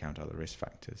taken into account other risk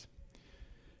factors.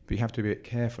 But you have to be a bit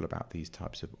careful about these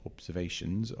types of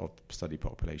observations of study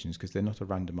populations because they're not a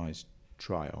randomized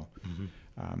trial.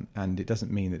 Mm-hmm. And it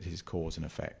doesn't mean that it is cause and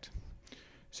effect.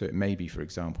 So it may be, for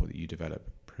example, that you develop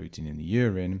protein in the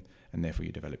urine and therefore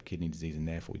you develop kidney disease and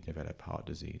therefore you develop heart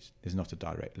disease. There's not a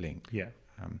direct link. Yeah.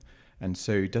 And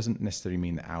so it doesn't necessarily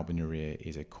mean that albuminuria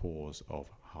is a cause of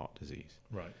heart disease.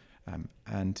 Right.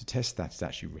 And to test that is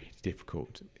actually really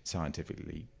difficult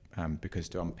scientifically because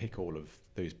to unpick all of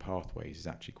those pathways is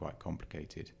actually quite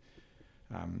complicated.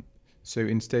 So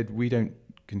instead, we don't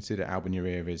consider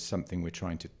albuminuria as something we're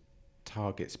trying to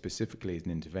target specifically as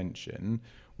an intervention.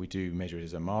 We do measure it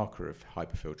as a marker of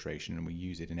hyperfiltration, and we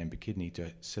use it in EMPA-KIDNEY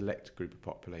to select a group of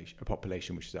a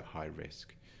population which is at high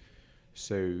risk.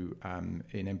 So in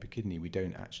EMPA-KIDNEY, we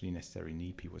don't actually necessarily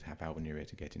need people to have albuminuria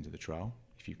to get into the trial.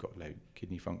 If you've got low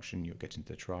kidney function, you'll get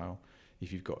into the trial.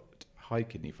 If you've got high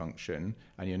kidney function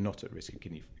and you're not at risk of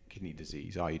kidney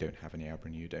disease, you don't have any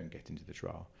albuminuria, you don't get into the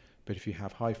trial. But if you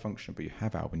have high function but you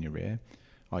have albuminuria,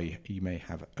 you may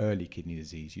have early kidney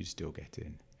disease, you still get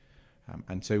in.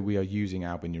 And so we are using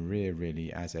albuminuria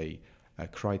really as a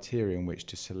criteria in which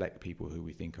to select people who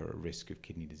we think are at risk of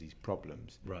kidney disease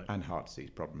problems and heart disease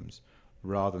problems,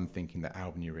 rather than thinking that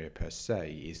albuminuria per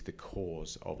se is the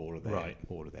cause of all of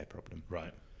their problem.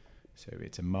 Right. So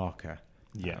it's a marker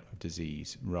of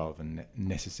disease rather than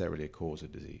necessarily a cause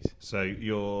of disease. So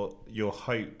your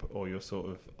hope or your sort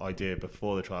of idea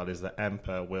before the trial is that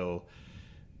EMPA will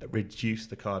reduce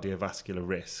the cardiovascular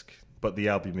risk, but the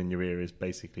albuminuria is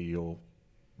basically your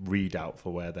readout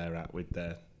for where they're at with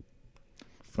their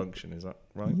function. Is that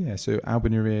right? Yeah, so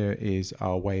albuminuria is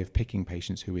our way of picking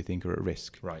patients who we think are at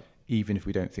risk. Right. Even if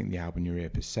we don't think the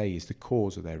albuminuria per se is the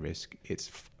cause of their risk,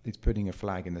 it's putting a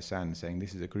flag in the sand saying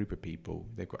this is a group of people,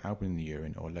 they've got albumin in the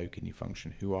urine or low kidney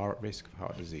function, who are at risk of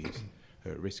heart disease, who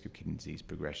are at risk of kidney disease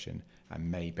progression, and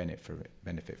may benefit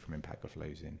from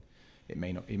empagliflozin. It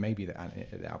may be that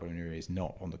albuminuria is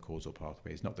not on the causal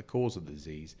pathway, it's not the cause of the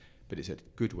disease, but it's a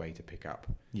good way to pick up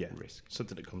risk.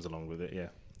 Something that comes along with it,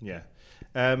 yeah.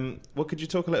 Well, could you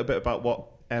talk a little bit about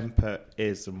what EMPA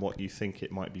is and what you think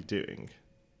it might be doing?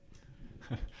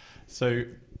 So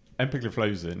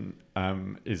empagliflozin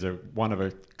is one of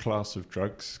a class of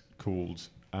drugs called,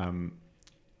 I'm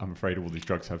afraid all these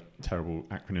drugs have terrible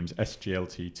acronyms,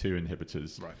 SGLT2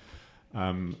 inhibitors.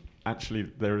 Right. Actually,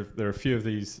 there are a few of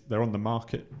these. They're on the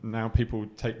market now. People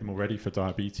take them already for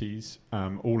diabetes.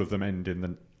 All of them end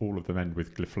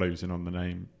with gliflozin on the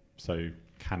name. So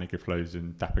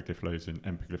canagliflozin, dapagliflozin,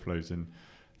 empagliflozin.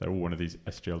 They're all one of these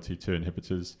SGLT2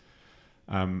 inhibitors.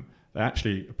 They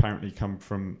actually apparently come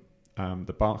from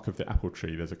the bark of the apple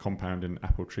tree. There's a compound in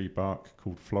apple tree bark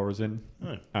called florazin,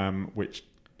 which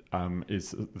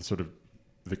is the sort of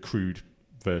the crude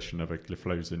version of a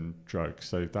gliflozin drug.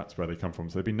 So that's where they come from.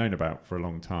 So they've been known about for a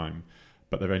long time,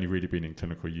 but they've only really been in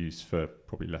clinical use for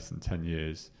probably less than 10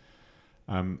 years.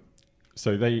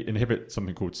 So they inhibit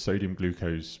something called sodium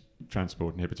glucose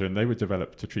transport inhibitor, and they were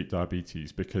developed to treat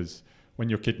diabetes because when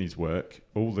your kidneys work,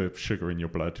 all the sugar in your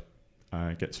blood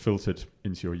gets filtered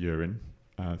into your urine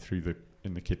through the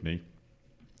in the kidney,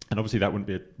 and obviously that wouldn't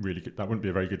be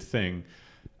a very good thing.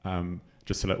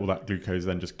 Just to let all that glucose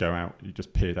then just go out, you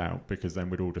just peered out, because then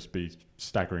we'd all just be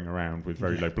staggering around with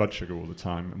very low blood sugar all the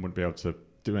time and wouldn't be able to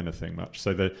do anything much.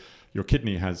 So your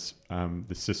kidney has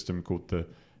this system called the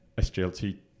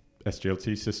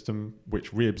SGLT system,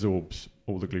 which reabsorbs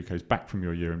all the glucose back from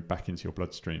your urine back into your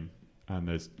bloodstream. And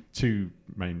there's two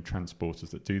main transporters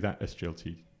that do that,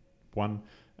 SGLT1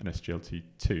 and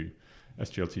SGLT2.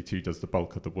 SGLT2 does the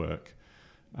bulk of the work.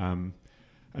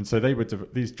 And so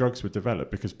these drugs were developed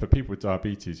because for people with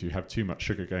diabetes who have too much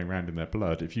sugar going around in their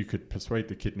blood, if you could persuade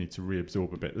the kidney to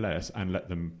reabsorb a bit less and let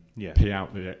them pee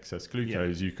out the excess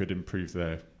glucose, you could improve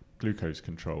their glucose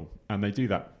control. And they do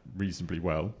that reasonably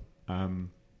well. And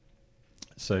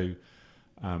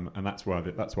that's why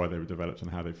they were developed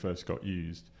and how they first got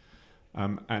used.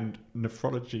 And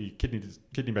nephrology,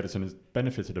 kidney medicine has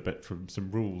benefited a bit from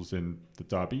some rules in the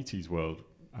diabetes world,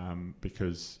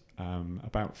 because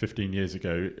about 15 years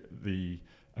ago, the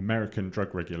American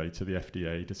drug regulator, the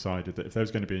FDA, decided that if there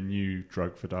was going to be a new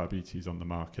drug for diabetes on the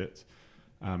market,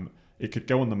 it could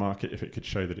go on the market if it could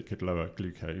show that it could lower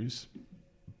glucose.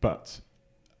 But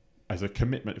as a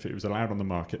commitment, if it was allowed on the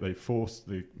market, they forced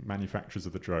the manufacturers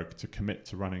of the drug to commit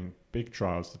to running big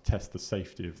trials to test the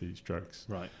safety of these drugs.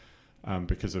 Right.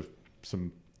 Because of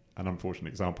an unfortunate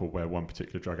example where one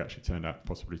particular drug actually turned out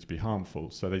possibly to be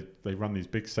harmful. So they run these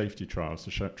big safety trials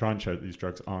to try and show that these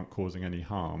drugs aren't causing any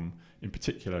harm, in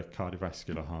particular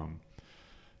cardiovascular harm.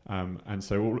 And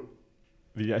so all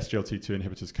the SGLT2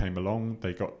 inhibitors came along.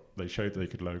 They showed that they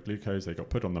could lower glucose. They got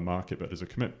put on the market, but as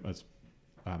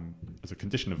a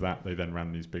condition of that, they then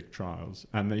ran these big trials.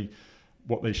 And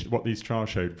what these trials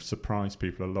showed surprised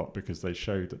people a lot, because they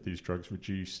showed that these drugs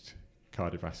reduced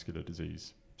cardiovascular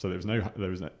disease. So there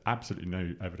was absolutely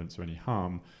no evidence of any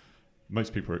harm.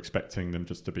 Most people were expecting them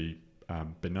just to be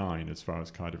benign as far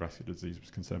as cardiovascular disease was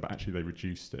concerned, but actually they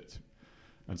reduced it.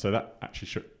 And so that actually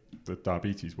shook the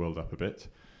diabetes world up a bit.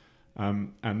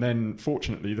 And then,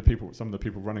 fortunately, some of the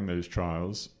people running those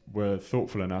trials were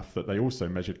thoughtful enough that they also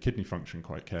measured kidney function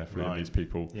quite carefully in these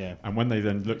people. Yeah. And when they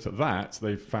then looked at that,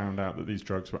 they found out that these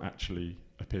drugs were actually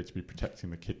appeared to be protecting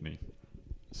the kidney.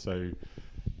 So,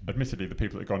 admittedly, the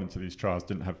people that got into these trials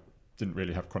didn't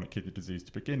really have chronic kidney disease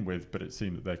to begin with, but it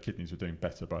seemed that their kidneys were doing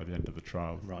better by the end of the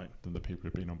trial than the people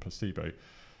who'd been on placebo.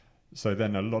 So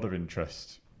then a lot of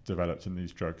interest developed in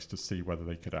these drugs to see whether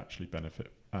they could actually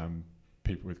benefit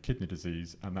people with kidney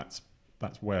disease, and that's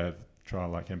where the trial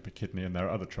like EMPA-KIDNEY, and there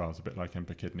are other trials a bit like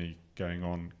EMPA-KIDNEY going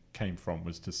on, came from,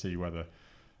 was to see whether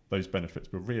those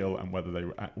benefits were real and whether they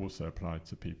were also applied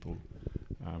to people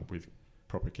with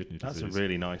proper kidney disease. That's a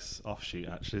really nice offshoot,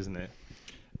 actually, isn't it?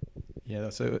 Yeah,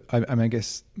 so I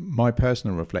guess my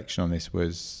personal reflection on this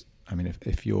was,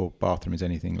 if your bathroom is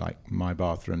anything like my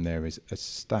bathroom, there is a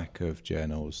stack of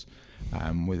journals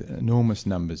with enormous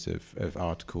numbers of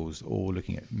articles, all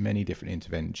looking at many different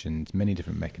interventions, many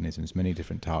different mechanisms, many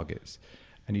different targets.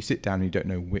 And you sit down and you don't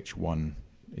know which one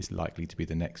is likely to be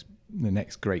the next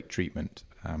great treatment.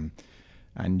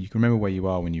 And you can remember where you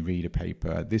are when you read a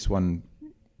paper. This one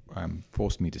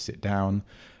forced me to sit down.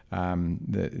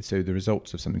 So the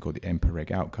results of something called the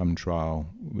EMPA-REG outcome trial,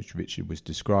 which Richard was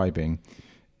describing,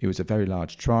 it was a very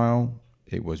large trial.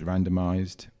 It was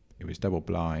randomized. It was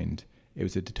double-blind. It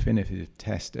was a definitive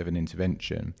test of an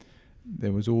intervention.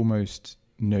 There was almost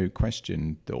no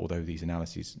question that, although these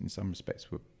analyses in some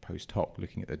respects were post hoc,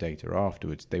 looking at the data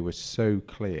afterwards, they were so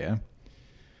clear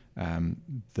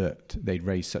that they'd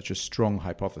raised such a strong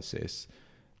hypothesis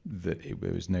that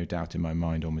there was no doubt in my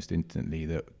mind almost instantly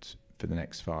that for the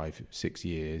next 5-6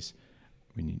 years,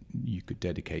 you could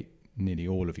dedicate nearly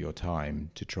all of your time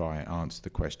to try and answer the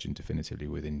question definitively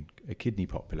within a kidney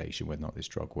population whether or not this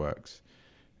drug works.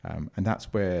 And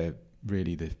that's where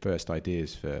really the first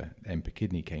ideas for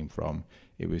EMPA-KIDNEY came from.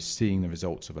 It was seeing the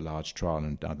results of a large trial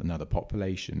in another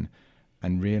population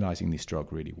and realising this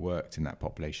drug really worked in that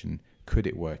population. Could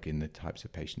it work in the types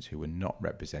of patients who were not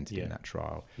represented in that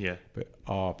trial, but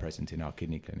are present in our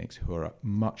kidney clinics, who are at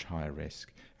much higher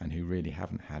risk and who really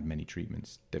haven't had many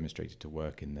treatments demonstrated to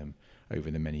work in them over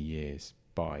the many years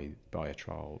by a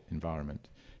trial environment.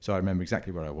 So I remember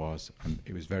exactly where I was.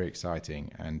 It was very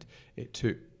exciting, and it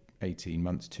took 18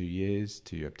 months, 2 years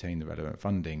to obtain the relevant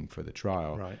funding for the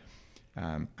trial. Right.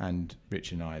 And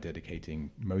Rich and I are dedicating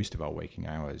most of our waking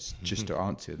hours just to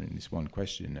answer this one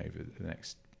question over the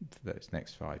next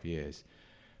 5 years.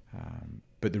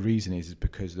 But the reason is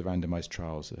because the randomized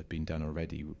trials that have been done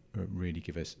already really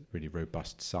give us really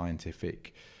robust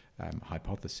scientific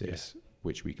hypothesis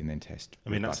which we can then test. I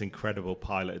mean, that's incredible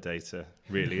pilot data,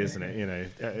 really, isn't it? You know,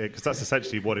 because that's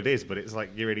essentially what it is, but it's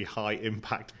like your really high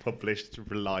impact, published,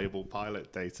 reliable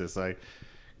pilot data. So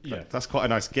yeah, that's quite a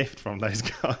nice gift from those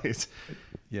guys.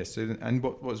 Yes, and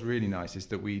what's really nice is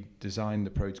that we designed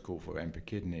the protocol for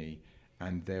EMPA-KIDNEY,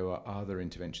 and there are other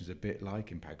interventions a bit like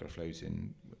empagliflozin,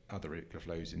 other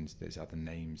gliflozins, there's other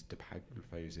names,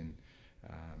 dapagliflozin,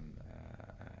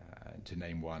 to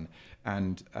name one,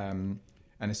 and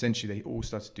essentially they all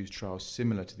started to do trials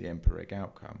similar to the EMPA-REG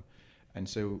outcome. And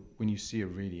so when you see a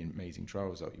really amazing trial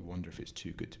result, you wonder if it's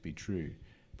too good to be true.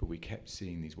 But we kept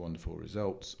seeing these wonderful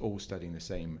results, all studying the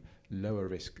same lower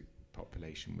risk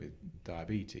population with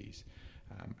diabetes.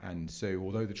 And so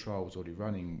although the trial was already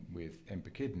running with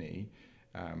EMPA-KIDNEY,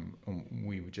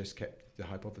 we just kept the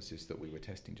hypothesis that we were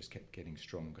testing just kept getting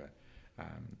stronger.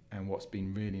 And what's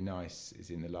been really nice is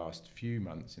in the last few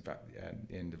months, in fact, at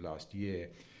the end of last year,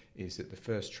 is that the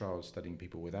first trials studying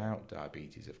people without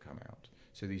diabetes have come out.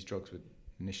 So these drugs were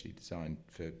initially designed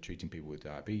for treating people with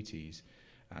diabetes,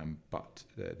 but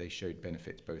they showed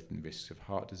benefits both in the risks of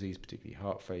heart disease, particularly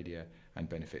heart failure, and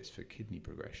benefits for kidney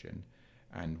progression.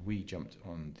 And we jumped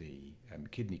on the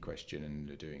kidney question and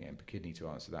are doing EMPA-KIDNEY to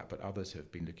answer that, but others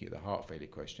have been looking at the heart failure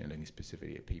question and looking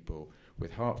specifically at people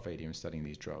with heart failure and studying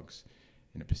these drugs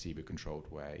in a placebo-controlled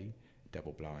way,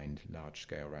 double-blind,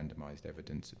 large-scale randomized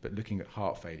evidence, but looking at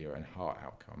heart failure and heart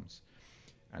outcomes.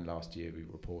 And last year we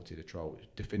reported a trial which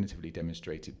definitively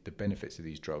demonstrated the benefits of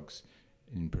these drugs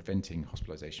in preventing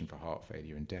hospitalization for heart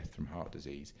failure and death from heart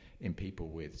disease in people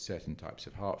with certain types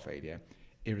of heart failure,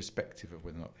 irrespective of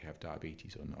whether or not they have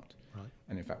diabetes or not. Right.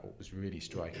 And in fact, what was really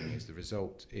striking is the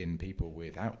result in people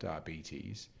without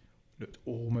diabetes looked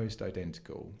almost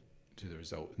identical to the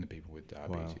result in the people with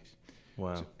diabetes.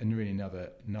 Wow. So, and really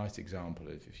another nice example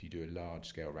of if you do a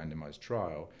large-scale randomized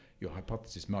trial, your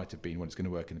hypothesis might have been, well, it's going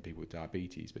to work in the people with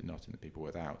diabetes, but not in the people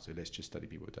without. So let's just study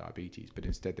people with diabetes. But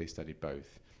instead, they studied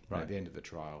both. Right. And at the end of the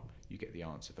trial, you get the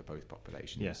answer for both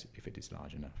populations if it is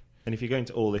large enough. And if you're going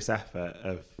to all this effort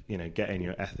of, you know, getting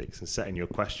your ethics and setting your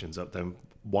questions up, then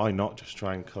why not just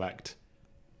try and collect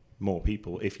more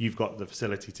people if you've got the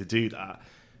facility to do that?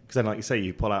 Because then, like you say,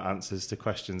 you pull out answers to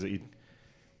questions that you,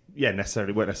 weren't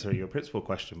necessarily your principal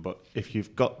question, but if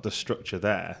you've got the structure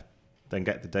there, then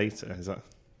get the data. Is that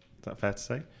fair to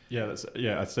say? Yeah,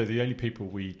 I'd say the only people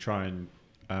we try and,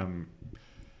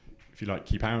 if you like,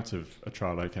 keep out of a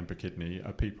trial like EMPA-KIDNEY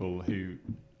are people who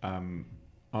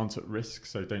aren't at risk,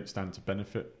 so don't stand to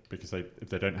benefit because if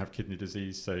they don't have kidney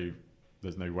disease, so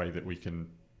there's no way that we can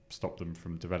stop them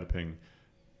from developing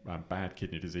bad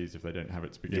kidney disease if they don't have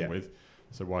it to begin with.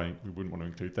 So why we wouldn't want to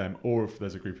include them, or if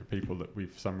there's a group of people that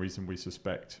for some reason we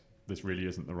suspect this really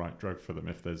isn't the right drug for them,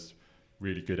 if there's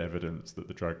really good evidence that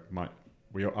the drug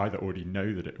we either already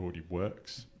know that it already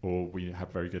works, or we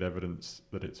have very good evidence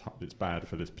that it's bad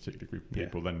for this particular group of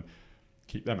people, then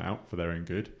keep them out for their own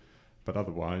good. But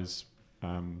otherwise,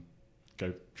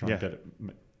 go try and get it,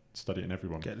 study it in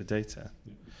everyone. Get the data.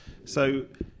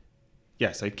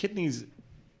 Yeah. So kidneys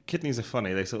are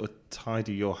funny. They sort of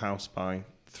tidy your house by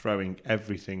throwing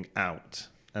everything out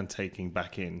and taking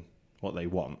back in what they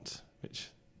want, which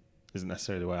isn't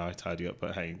necessarily the way I tidy up,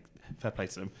 but hey, fair play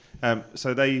to them.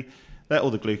 So they let all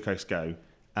the glucose go,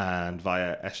 and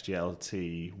via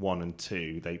SGLT1 and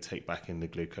 2, they take back in the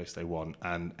glucose they want,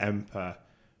 and EMPA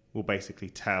will basically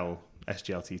tell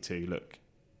SGLT2, look,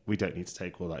 we don't need to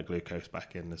take all that glucose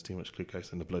back in. There's too much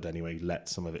glucose in the blood anyway. Let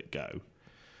some of it go.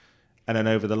 And then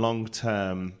over the long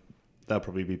term, there'll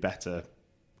probably be better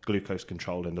glucose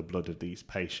control in the blood of these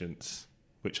patients,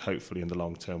 which hopefully in the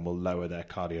long term will lower their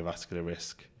cardiovascular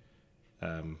risk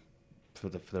for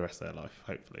the rest of their life,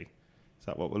 hopefully. Is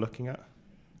that what we're looking at?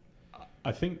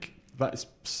 I think that's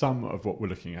some of what we're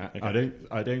looking at. Okay.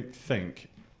 I don't think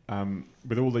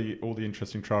with all the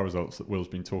interesting trial results that Will's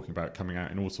been talking about coming out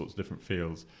in all sorts of different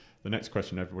fields, the next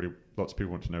question lots of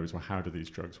people want to know is, well, how do these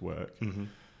drugs work? Mm-hmm.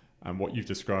 And what you've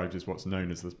described is what's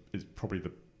known as is probably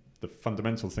the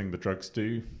fundamental thing the drugs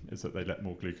do is that they let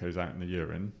more glucose out in the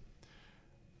urine.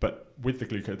 But with the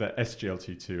glucose, the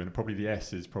SGLT2, and probably the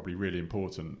S is probably really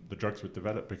important. The drugs were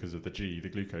developed because of the G, the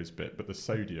glucose bit, but the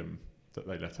sodium that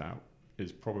they let out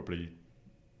is probably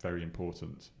very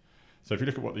important. So if you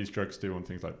look at what these drugs do on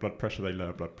things like blood pressure, they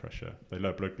lower blood pressure. They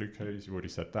lower blood glucose, you've already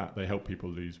said that. They help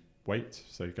people lose weight.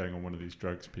 So going on one of these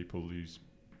drugs, people lose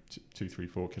 2, 3,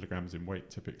 4 kilograms in weight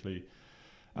typically.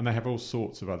 And they have all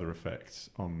sorts of other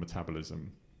effects on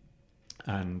metabolism.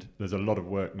 And there's a lot of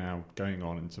work now going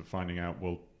on into finding out,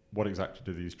 well, what exactly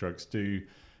do these drugs do,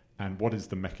 and what is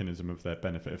the mechanism of their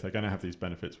benefit? If they're going to have these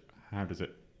benefits, how does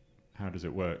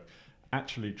it work?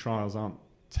 Actually, trials aren't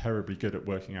terribly good at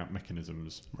working out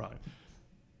mechanisms. Right.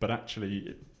 But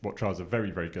actually, what trials are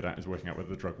very, very good at is working out whether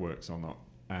the drug works or not.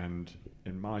 And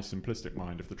in my simplistic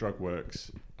mind, if the drug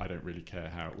works, I don't really care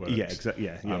how it works. Yeah, exactly.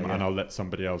 And I'll let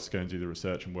somebody else go and do the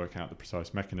research and work out the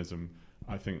precise mechanism.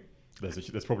 I think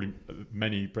there's probably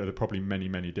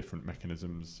many different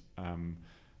mechanisms, and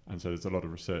so there's a lot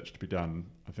of research to be done.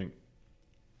 I think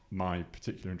my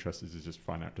particular interest is just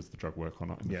find out does the drug work or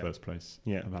not in the first place,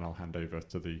 and then I'll hand over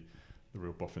to the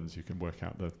real boffins who can work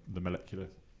out the molecular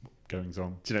goings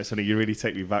on. Do you know something? You really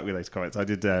take me back with those comments. I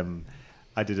did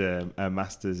a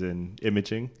master's in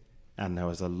imaging, and there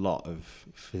was a lot of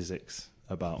physics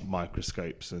about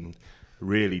microscopes and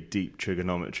really deep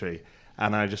trigonometry.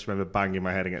 And I just remember banging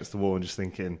my head against the wall and just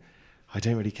thinking, I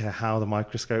don't really care how the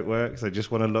microscope works. I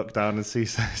just want to look down and see.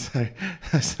 So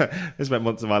I spent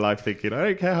months of my life thinking, I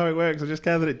don't care how it works. I just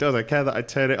care that it does. I care that I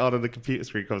turn it on and the computer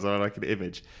screen comes on like an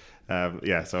image.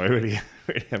 So I really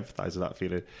empathise with that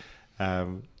feeling.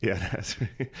 It's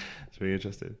really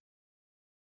interesting.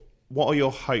 What are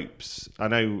your hopes? I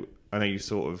know you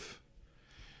sort of,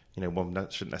 one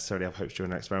shouldn't necessarily have hopes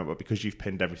during an experiment, but because you've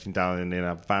pinned everything down in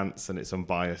advance and it's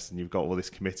unbiased and you've got all this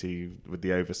committee with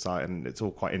the oversight and it's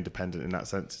all quite independent in that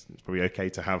sense, it's probably okay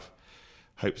to have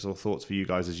hopes or thoughts for you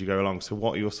guys as you go along. So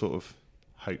what are your sort of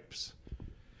hopes?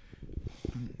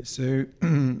 So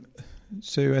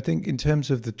I think in terms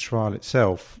of the trial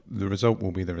itself, the result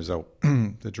will be the result.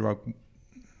 The drug,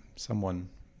 someone,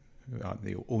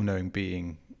 the all-knowing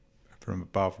being from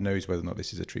above knows whether or not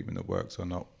this is a treatment that works or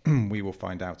not. We will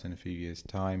find out in a few years'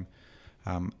 time.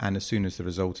 And as soon as the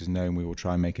result is known, we will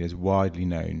try and make it as widely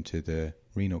known to the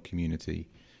renal community,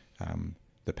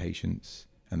 the patients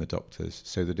and the doctors,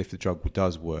 so that if the drug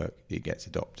does work, it gets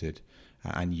adopted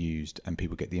and used, and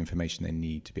people get the information they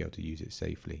need to be able to use it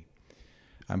safely.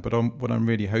 But what I'm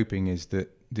really hoping is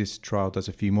that this trial does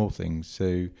a few more things.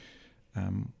 So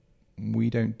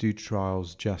we don't do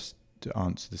trials just to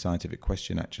answer the scientific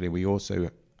question. Actually, we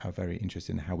also are very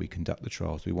interested in how we conduct the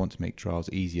trials. We want to make trials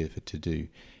easier to do,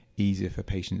 easier for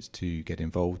patients to get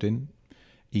involved in,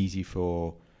 easy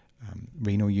for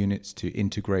renal units to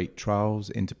integrate trials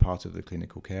into part of the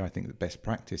clinical care. I think the best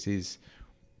practice is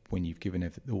when you've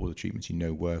given all the treatments you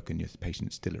know work and your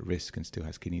patient's still at risk and still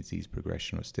has kidney disease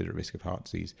progression or still at risk of heart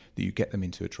disease, that you get them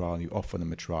into a trial, you offer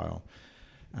them a trial.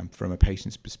 From a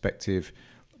patient's perspective,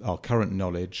 our current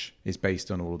knowledge is based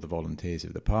on all of the volunteers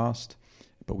of the past,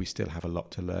 but we still have a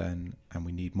lot to learn, and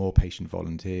we need more patient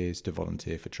volunteers to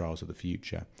volunteer for trials of the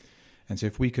future. And so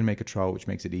if we can make a trial which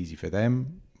makes it easy for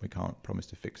them, we can't promise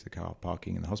to fix the car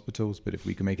parking in the hospitals, but if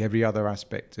we can make every other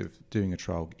aspect of doing a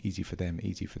trial easy for them,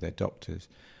 easy for their doctors,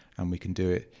 and we can do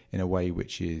it in a way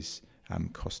which is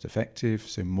cost effective,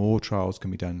 so more trials can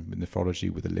be done with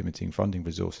nephrology with the limiting funding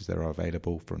resources that are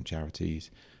available from charities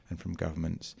and from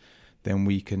governments, then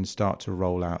we can start to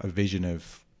roll out a vision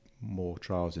of more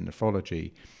trials in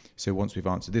nephrology. So once we've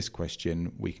answered this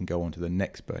question, we can go on to the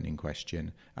next burning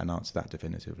question and answer that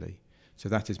definitively. So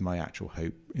that is my actual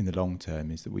hope in the long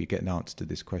term, is that we get an answer to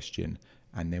this question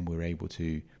and then we're able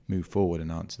to move forward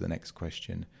and answer the next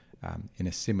question in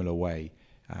a similar way,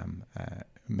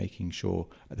 making sure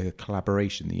the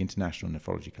collaboration, the international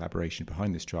nephrology collaboration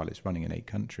behind this trial, it's running in 8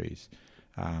 countries,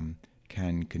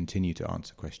 can continue to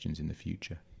answer questions in the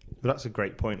future. Well, that's a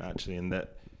great point, actually, in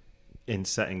that in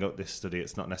setting up this study,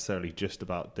 it's not necessarily just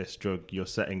about this drug. You're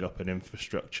setting up an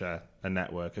infrastructure, a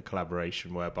network, a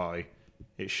collaboration whereby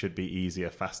it should be easier,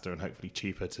 faster, and hopefully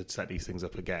cheaper to set these things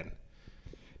up again.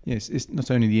 Yes, it's not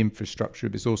only the infrastructure,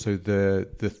 but it's also the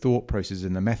thought process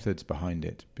and the methods behind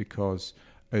it, because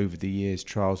over the years,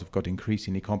 trials have got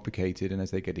increasingly complicated, and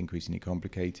as they get increasingly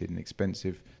complicated and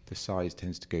expensive, the size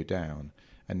tends to go down.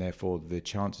 And therefore, the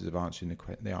chances of answering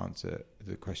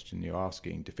the question you're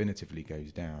asking definitively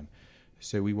goes down.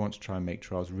 So we want to try and make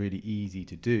trials really easy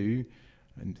to do,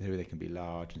 and so they can be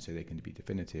large and so they can be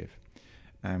definitive.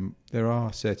 There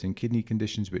are certain kidney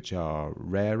conditions which are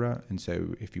rarer, and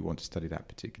so if you want to study that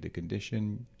particular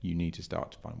condition, you need to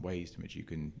start to find ways in which you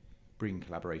can bring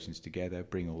collaborations together,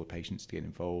 bring all the patients to get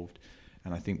involved.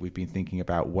 And I think we've been thinking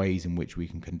about ways in which we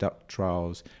can conduct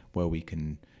trials where we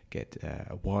can get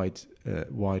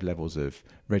wide levels of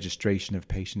registration of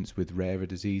patients with rarer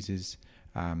diseases.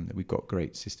 We've got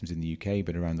great systems in the UK,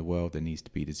 but around the world there needs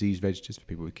to be disease registers for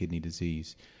people with kidney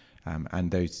disease. And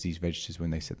those disease registers,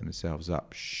 when they set themselves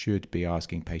up, should be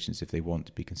asking patients if they want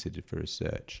to be considered for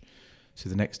research. So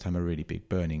the next time a really big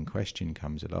burning question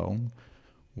comes along,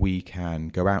 we can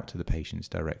go out to the patients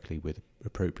directly with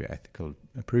appropriate ethical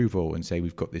approval and say,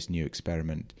 we've got this new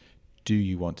experiment. Do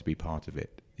you want to be part of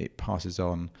it? It passes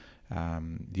on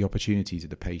the opportunity to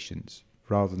the patients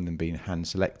rather than being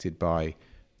hand-selected by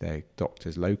their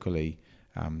doctors locally,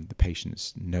 the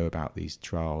patients know about these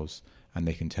trials, and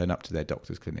they can turn up to their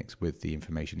doctor's clinics with the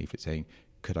information leaflet saying,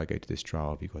 could I go to this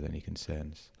trial? Have you got any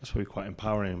concerns? That's probably quite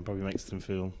empowering and probably makes them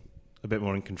feel a bit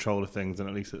more in control of things, and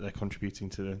at least that they're contributing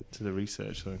to the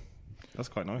research. So that's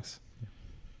quite nice.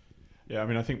 Yeah, I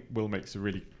mean, I think Will makes a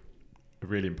really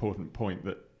important point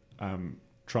that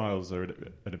trials are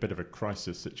at a bit of a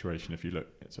crisis situation if you look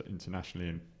internationally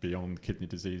and beyond kidney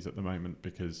disease at the moment,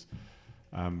 because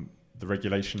the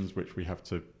regulations which we have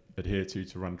to adhere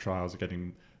to run trials are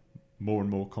getting more and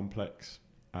more complex,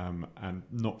 and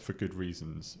not for good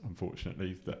reasons,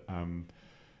 unfortunately, that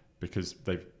because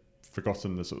they've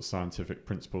forgotten the sort of scientific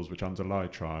principles which underlie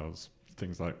trials,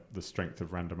 things like the strength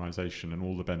of randomization and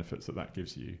all the benefits that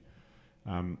gives you.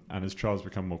 And as trials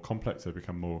become more complex, they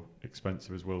become more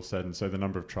expensive, as Will said, and so the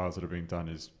number of trials that are being done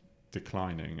is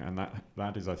declining, and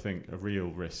that is, I think, a real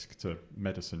risk to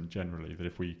medicine generally, that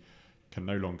if we can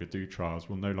no longer do trials,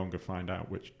 we'll no longer find out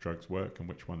which drugs work and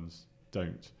which ones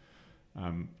don't.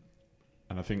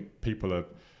 And I think people are,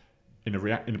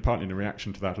 partly in a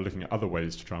reaction to that, are looking at other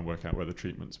ways to try and work out whether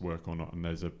treatments work or not, and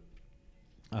there's a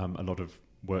lot of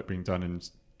work being done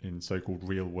in so-called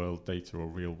real-world data or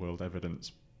real-world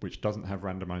evidence, which doesn't have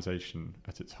randomization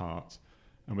at its heart.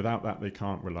 And without that, they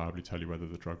can't reliably tell you whether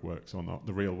the drug works or not.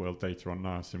 The real-world data on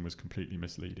niacin was completely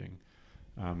misleading.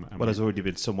 There's already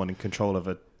been someone in control of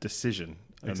a decision,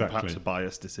 and perhaps a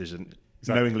biased decision,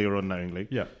 knowingly or unknowingly.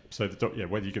 Yeah, so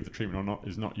whether you give the treatment or not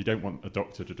is not, you don't want a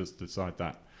doctor to just decide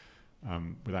that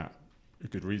without a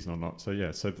good reason or not. So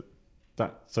yeah, so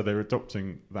they're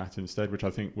adopting that instead, which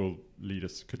I think could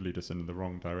lead us in the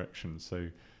wrong direction. So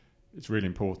it's really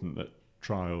important that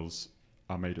trials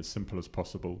are made as simple as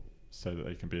possible, so that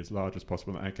they can be as large as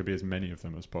possible, and there can be as many of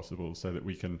them as possible, so that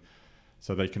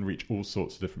they can reach all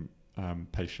sorts of different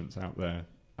patients out there,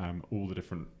 all the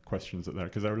different questions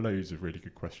because there are loads of really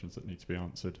good questions that need to be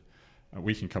answered.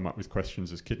 We can come up with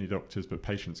questions as kidney doctors, but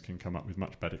patients can come up with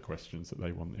much better questions that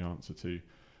they want the answer to.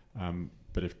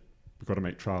 But we've got to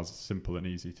make trials simple and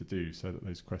easy to do, so that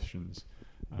those questions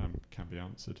can be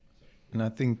answered. And I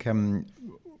think in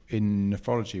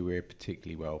nephrology, we're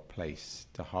particularly well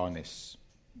placed to harness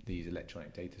these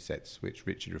electronic data sets, which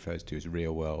Richard refers to as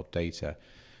real-world data.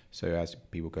 So as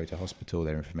people go to hospital,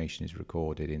 their information is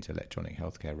recorded into electronic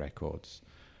healthcare records.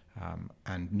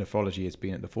 And nephrology has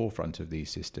been at the forefront of these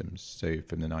systems. So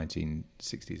from the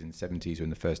 1960s and 70s, when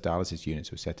the first dialysis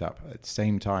units were set up, at the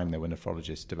same time there were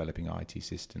nephrologists developing IT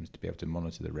systems to be able to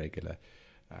monitor the regular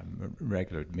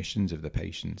admissions of the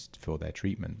patients for their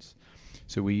treatments.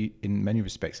 So we, in many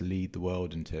respects, lead the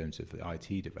world in terms of the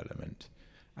IT development,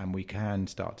 and we can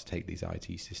start to take these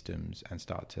IT systems and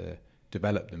start to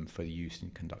develop them for use in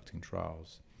conducting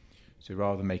trials. So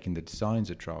rather than making the designs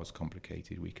of trials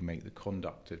complicated, we can make the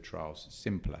conduct of trials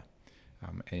simpler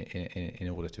in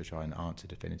order to try and answer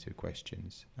definitive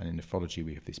questions. And in nephrology,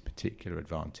 we have this particular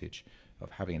advantage of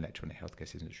having electronic healthcare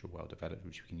systems which are well developed,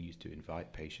 which we can use to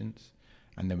invite patients,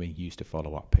 and then we use to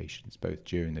follow up patients both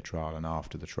during the trial and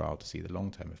after the trial to see the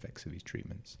long-term effects of these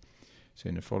treatments. So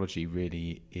nephrology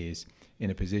really is in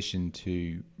a position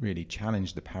to really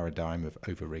challenge the paradigm of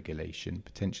over-regulation,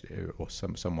 potentially, or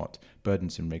somewhat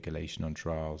burdensome regulation on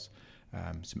trials,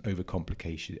 some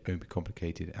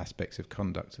overcomplicated aspects of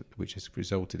conduct, which has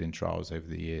resulted in trials over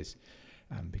the years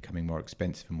becoming more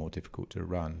expensive and more difficult to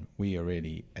run. We are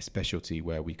really a specialty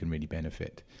where we can really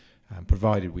benefit,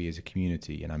 provided we as a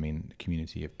community, and I mean a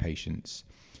community of patients,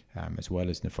 as well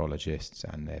as nephrologists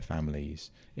and their families,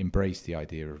 embrace the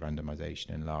idea of randomization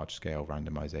and large-scale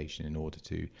randomization in order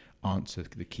to answer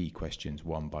the key questions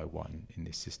one by one in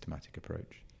this systematic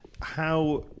approach.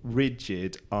 How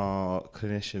rigid are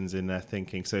clinicians in their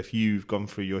thinking? So if you've gone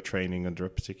through your training under a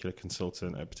particular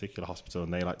consultant at a particular hospital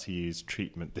and they like to use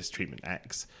this treatment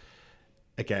X,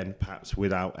 again, perhaps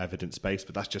without evidence base,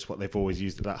 but that's just what they've always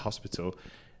used at that hospital.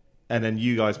 And then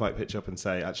you guys might pitch up and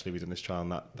say, actually, we've done this trial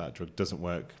and that drug doesn't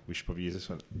work. We should probably use this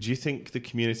one. Do you think the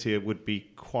community would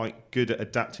be quite good at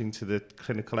adapting to the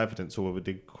clinical evidence, or would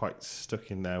they be quite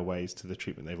stuck in their ways to the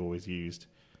treatment they've always used?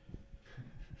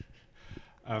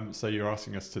 So you're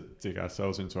asking us to dig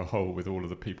ourselves into a hole with all of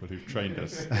the people who've trained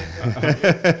us.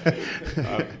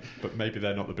 But maybe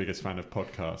they're not the biggest fan of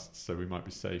podcasts, so we might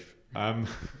be safe. I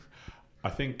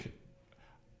think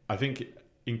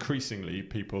increasingly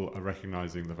people are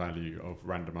recognising the value of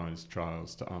randomised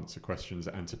trials to answer questions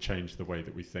and to change the way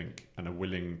that we think, and are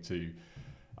willing to.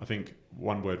 I think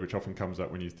one word which often comes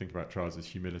up when you think about trials is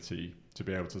humility, to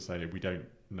be able to say we don't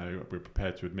know, we're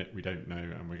prepared to admit we don't know,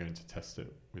 and we're going to test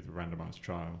it with a randomised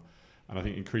trial. And I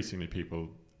think increasingly people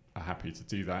are happy to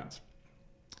do that.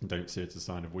 and don't see it as a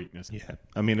sign of weakness. Yeah,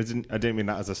 I mean, I didn't mean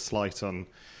that as a slight on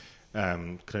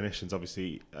clinicians.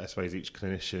 Obviously, I suppose each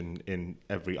clinician in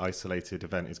every isolated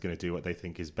event is going to do what they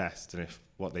think is best, and if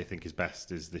what they think is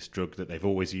best is this drug that they've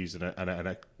always used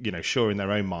and you know, sure in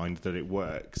their own mind that it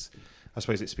works, I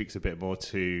suppose it speaks a bit more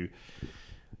to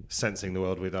sensing the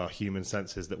world with our human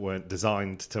senses that weren't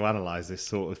designed to analyze this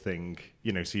sort of thing.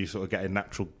 You know, so you sort of get a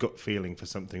natural gut feeling for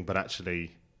something, but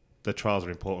actually the trials are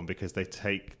important because they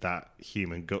take that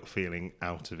human gut feeling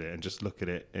out of it and just look at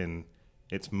it in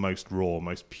its most raw,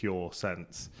 most pure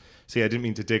sense. So yeah, I didn't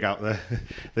mean to dig out the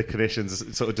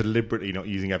clinicians sort of deliberately not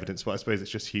using evidence, but I suppose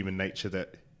it's just human nature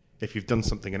that if you've done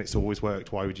something and it's always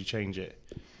worked, why would you change it?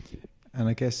 And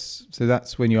I guess, so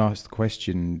that's when you ask the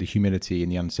question, the humility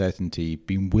and the uncertainty,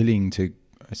 being willing to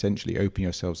essentially open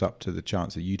yourselves up to the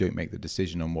chance that you don't make the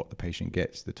decision on what the patient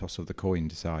gets, the toss of the coin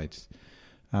decides.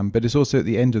 But it's also at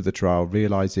the end of the trial,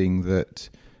 realising that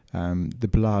the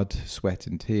blood, sweat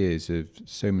and tears of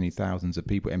so many thousands of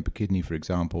people, Emperor Kidney, for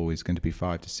example, is going to be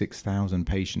 5,000 to 6,000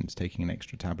 patients taking an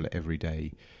extra tablet every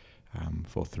day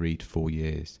for 3 to 4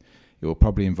 years. It will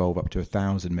probably involve up to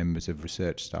 1,000 members of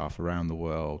research staff around the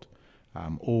world,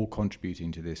 all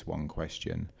contributing to this one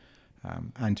question.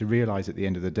 And to realise at the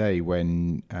end of the day,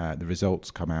 when the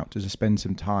results come out, to spend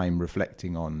some time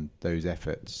reflecting on those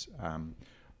efforts.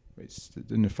 It's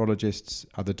the nephrologists,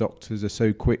 other doctors are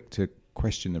so quick to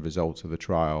question the results of the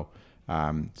trial,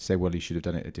 say, well, you should have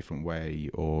done it a different way,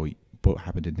 or what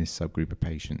happened in this subgroup of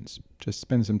patients. Just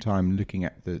spend some time looking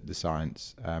at the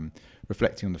science,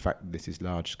 reflecting on the fact that this is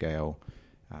large scale,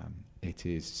 it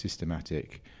is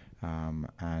systematic,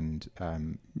 and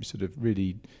sort of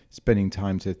really spending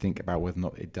time to think about whether or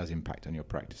not it does impact on your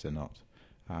practice or not.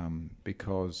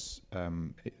 Because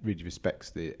it really respects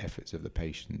the efforts of the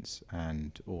patients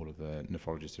and all of the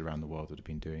nephrologists around the world that have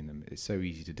been doing them. It's so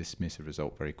easy to dismiss a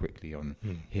result very quickly on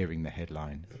hearing the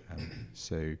headline.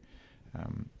 So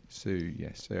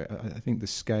I think the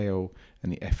scale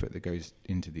and the effort that goes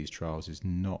into these trials is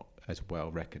not as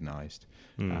well recognised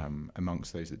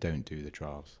amongst those that don't do the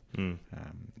trials.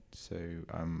 So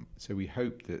we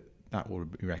hope that will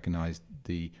be recognised,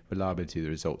 the reliability of the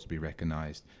results will be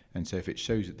recognised. And so if it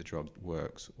shows that the drug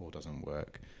works or doesn't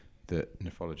work, that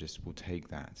nephrologists will take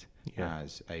that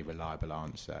as a reliable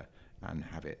answer and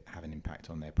have an impact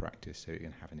on their practice, so it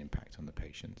can have an impact on the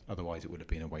patient. Otherwise, it would have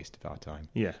been a waste of our time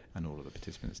and all of the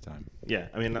participants' time. Yeah,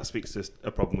 I mean, that speaks to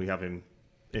a problem we have in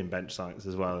bench science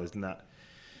as well, isn't that?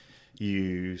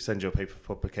 You send your paper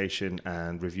for publication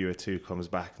and reviewer 2 comes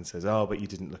back and says, oh, but you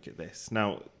didn't look at this.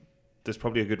 Now, there's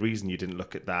probably a good reason you didn't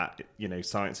look at that. You know,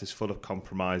 science is full of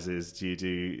compromises. Do you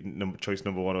do choice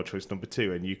number 1 or choice number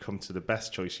 2? And you come to the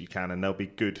best choice you can, and there'll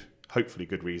be hopefully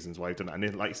good reasons why you've done that.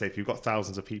 And like you say, if you've got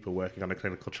thousands of people working on a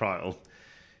clinical trial,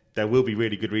 there will be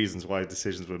really good reasons why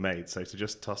decisions were made. So to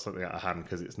just toss something out of hand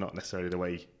because it's not necessarily the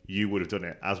way you would have done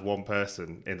it as one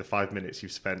person in the 5 minutes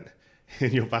you've spent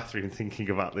in your bathroom thinking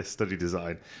about this study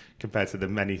design compared to the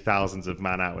many thousands of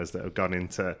man hours that have gone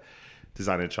into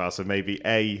designing a trial. So maybe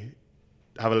A,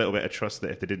 have a little bit of trust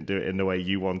that if they didn't do it in the way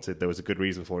you wanted, there was a good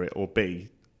reason for it, or B,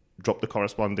 drop the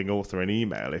corresponding author an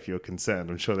email if you're concerned.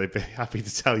 I'm sure they'd be happy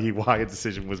to tell you why a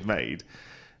decision was made.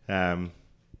 No,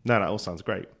 that all sounds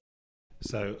great.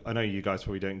 So I know you guys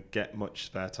probably don't get much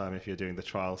spare time if you're doing the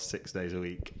trial 6 days a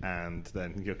week and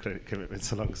then your clinic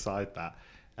commitments alongside that.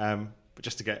 But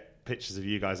just to get pictures of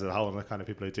you guys as a whole and the kind of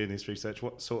people who are doing this research,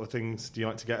 what sort of things do you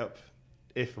like to get up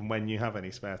if and when you have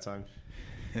any spare time?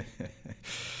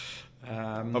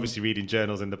 Obviously reading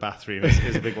journals in the bathroom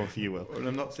is a big one for you, Will. Well,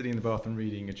 I'm not sitting in the bathroom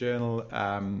reading a journal.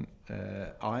 I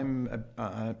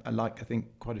like, I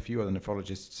think, quite a few other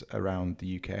nephrologists around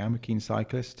the UK. I'm a keen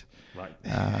cyclist. Right.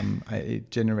 It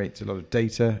generates a lot of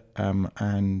data,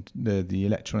 and the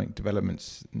electronic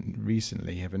developments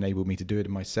recently have enabled me to do it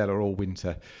in my cellar all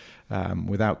winter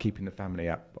without keeping the family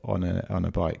up on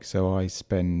a bike. So I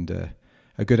spend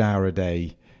a good hour a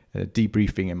day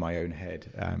debriefing in my own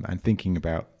head and thinking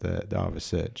about our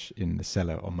research in the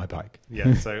cellar on my bike.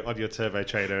 Yeah, so on your turbo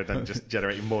trainer and then just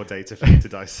generating more data for you to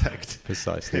dissect.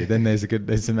 Precisely. Then there's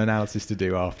some analysis to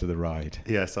do after the ride.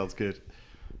 Yeah, sounds good.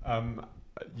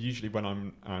 Usually when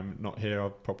I'm not here,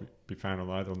 I'll probably be found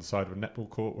either on the side of a netball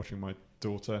court watching my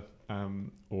daughter,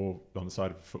 or on the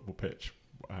side of a football pitch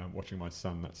watching my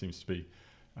son. That seems to be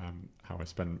how I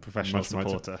spend professional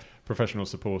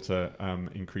supporter,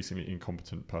 increasingly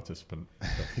incompetent participant.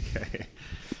 Okay.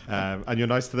 And you're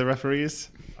nice to the referees?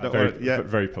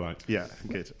 Very polite. Yeah,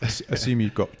 good. Assume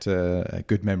you've got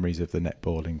good memories of the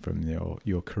netballing from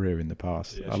your career in the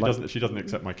past. Yeah, she doesn't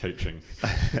accept my coaching.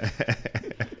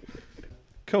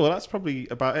 Cool. Well, that's probably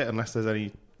about it, unless there's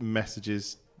any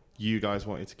messages you guys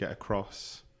wanted to get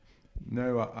across?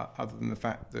 No, other than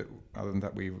that,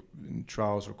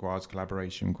 trials requires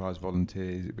collaboration, requires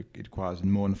volunteers, it requires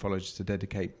more nephrologists to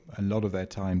dedicate a lot of their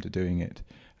time to doing it,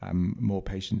 more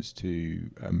patients to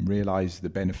realise the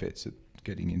benefits of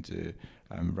getting into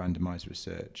randomised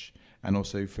research, and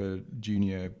also for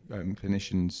junior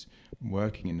clinicians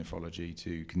working in nephrology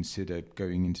to consider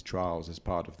going into trials as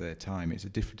part of their time. It's a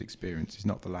different experience. It's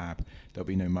not the lab. There'll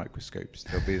be no microscopes.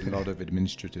 There'll be a lot of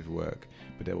administrative work,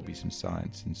 but there will be some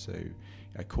science. And so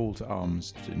a call to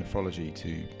arms to nephrology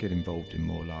to get involved in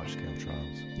more large-scale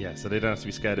trials. Yeah, so they don't have to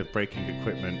be scared of breaking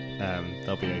equipment.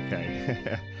 They'll be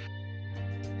okay.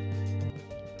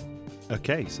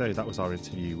 Okay, so that was our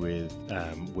interview with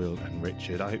Will and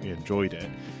Richard. I hope you enjoyed it.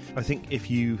 I think if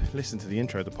you listen to the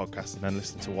intro of the podcast and then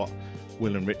listen to what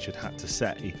Will and Richard had to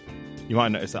say, you might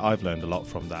notice that I've learned a lot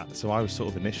from that. So I was sort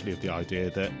of initially of the idea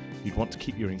that you'd want to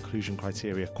keep your inclusion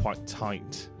criteria quite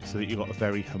tight so that you've got a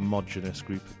very homogenous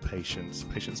group of patients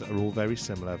that are all very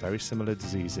similar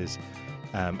diseases,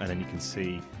 and then you can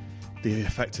see the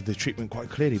effect of the treatment quite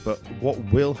clearly. But what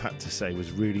Will had to say was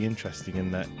really interesting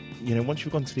in that, you know, once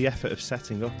you've gone to the effort of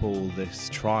setting up all this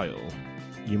trial,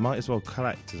 you might as well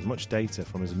collect as much data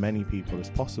from as many people as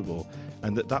possible,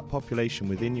 and that population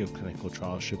within your clinical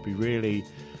trial should be really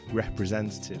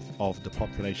representative of the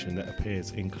population that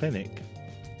appears in clinic.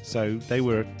 So they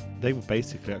were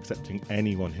basically accepting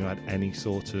anyone who had any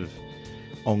sort of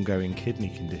ongoing kidney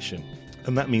condition,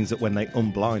 and that means that when they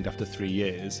unblind after 3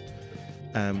 years,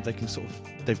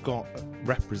 they've got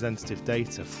representative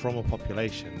data from a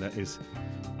population that is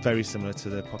very similar to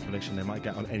the population they might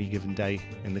get on any given day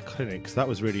in the clinic. So that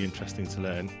was really interesting to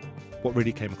learn. What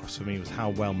really came across for me was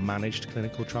how well managed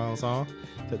clinical trials are,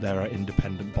 that there are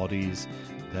independent bodies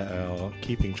that are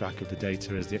keeping track of the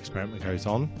data as the experiment goes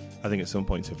on. I think at some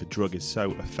point, if a drug is so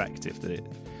effective that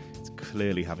it's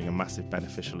clearly having a massive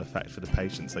beneficial effect for the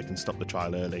patients, they can stop the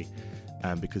trial early.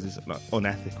 Because it's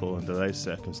unethical under those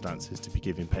circumstances to be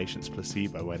giving patients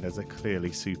placebo when there's a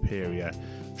clearly superior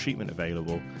treatment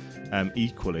available.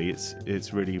 Equally,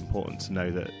 it's really important to know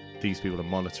that these people are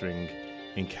monitoring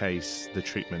in case the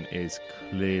treatment is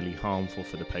clearly harmful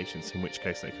for the patients, in which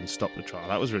case they can stop the trial.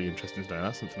 That was really interesting to know.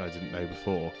 That's something I didn't know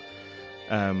before.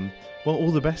 Well,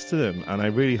 all the best to them, and I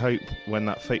really hope when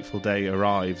that fateful day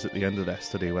arrives at the end of their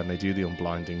study, when they do the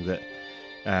unblinding, that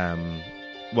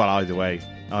well, either way,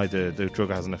 either the drug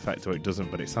has an effect or it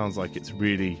doesn't, but it sounds like it's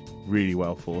really, really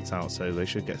well thought out, so they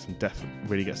should get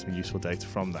some useful data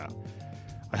from that.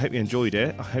 I hope you enjoyed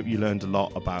it. I hope you learned a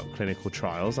lot about clinical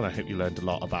trials, and I hope you learned a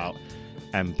lot about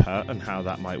EMPA and how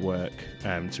that might work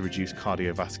to reduce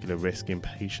cardiovascular risk in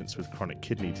patients with chronic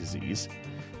kidney disease.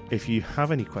 If you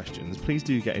have any questions, please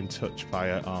do get in touch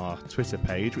via our Twitter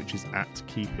page, which is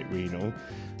 @KeepItRenal,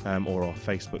 or our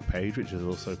Facebook page, which is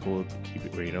also called Keep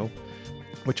It Renal.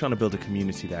 We're trying to build a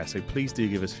community there, so please do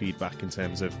give us feedback in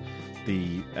terms of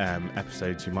the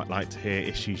episodes you might like to hear,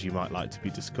 issues you might like to be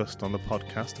discussed on the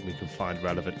podcast, and we can find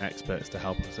relevant experts to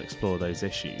help us explore those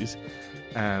issues.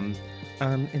 And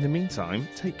in the meantime,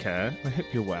 take care. I hope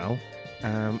you're well.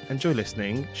 Enjoy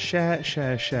listening. Share,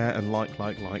 and like.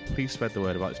 Please spread the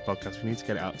word about this podcast. We need to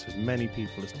get it out to as many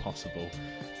people as possible.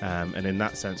 And in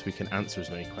that sense, we can answer as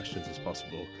many questions as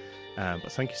possible.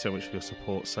 But thank you so much for your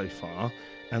support so far,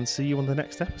 and see you on the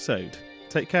next episode.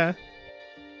 Take care.